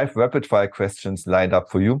I have 5 rapid-fire questions lined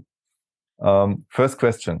up for you. First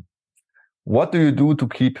question: what do you do to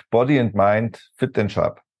keep body and mind fit and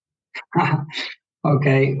sharp?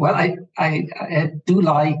 Okay, well, I do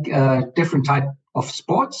like different type of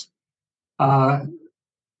sports, but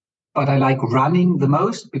I like running the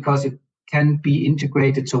most because it can be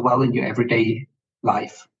integrated so well in your everyday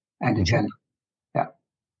life and in general.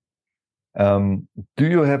 Do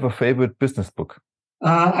you have a favorite business book?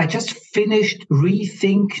 I just finished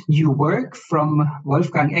Rethink New Work from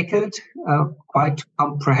Wolfgang Eckelt, quite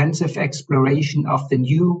comprehensive exploration of the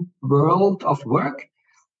new world of work.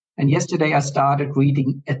 And yesterday I started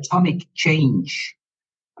reading Atomic Change,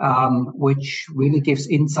 which really gives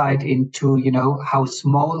insight into, how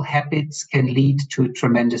small habits can lead to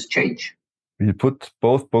tremendous change. We put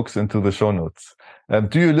both books into the show notes.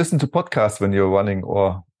 Do you listen to podcasts when you're running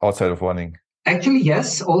or outside of running? Actually,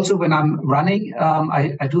 yes. Also, when I'm running,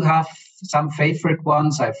 I do have some favorite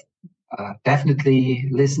ones. I've definitely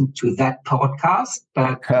listened to that podcast,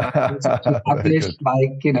 but published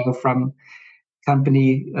from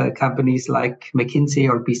companies like McKinsey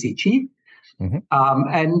or BCG.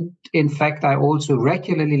 Mm-hmm. And in fact, I also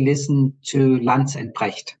regularly listen to Lanz and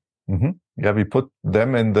Brecht. Yeah, we put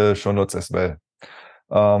them in the show notes as well.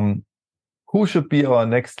 Who should be our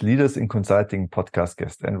next Leaders in Consulting podcast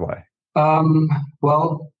guest and why?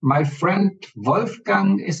 Well, my friend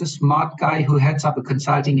Wolfgang is a smart guy who heads up a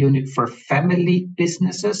consulting unit for family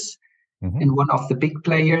businesses in one of the big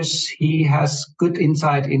players. He has good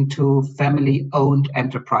insight into family-owned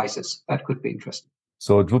enterprises. That could be interesting.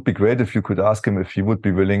 So it would be great if you could ask him if he would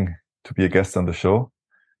be willing to be a guest on the show.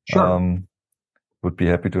 Sure. Would be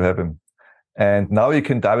happy to have him. And now you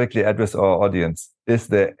can directly address our audience. Is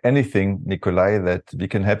there anything, Nicolai, that we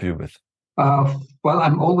can help you with? Well,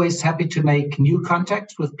 I'm always happy to make new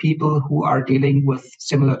contacts with people who are dealing with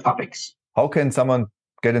similar topics. How can someone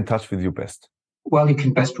get in touch with you best? Well, you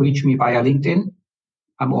can best reach me via LinkedIn.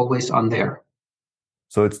 I'm always on there.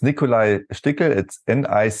 So it's Nicolai Stickel. It's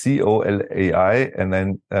Nicolai, and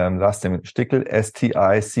then last name Stickel,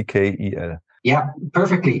 Stickel. Yeah,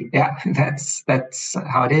 perfectly. Yeah, that's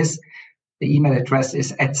how it is. The email address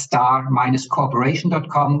is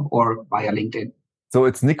 @star-corporation.com or via LinkedIn. So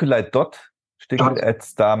it's Nicolai.Stickel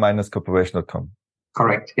 @star-corporation.com.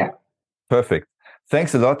 Correct, yeah. Perfect.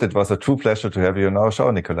 Thanks a lot. It was a true pleasure to have you on our show,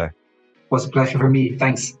 Nicolai. It was a pleasure for me.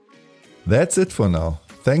 Thanks. That's it for now.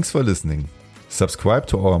 Thanks for listening. Subscribe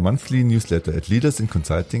to our monthly newsletter at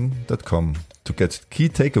leadersinconsulting.com to get key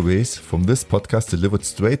takeaways from this podcast delivered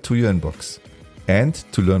straight to your inbox. And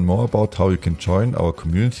to learn more about how you can join our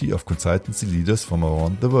community of consultancy leaders from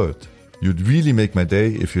around the world. You'd really make my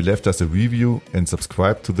day if you left us a review and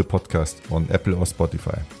subscribe to the podcast on Apple or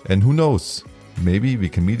Spotify. And who knows, maybe we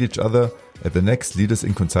can meet each other at the next Leaders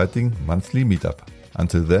in Consulting monthly meetup.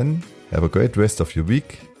 Until then, have a great rest of your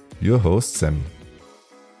week. Your host, Sammy.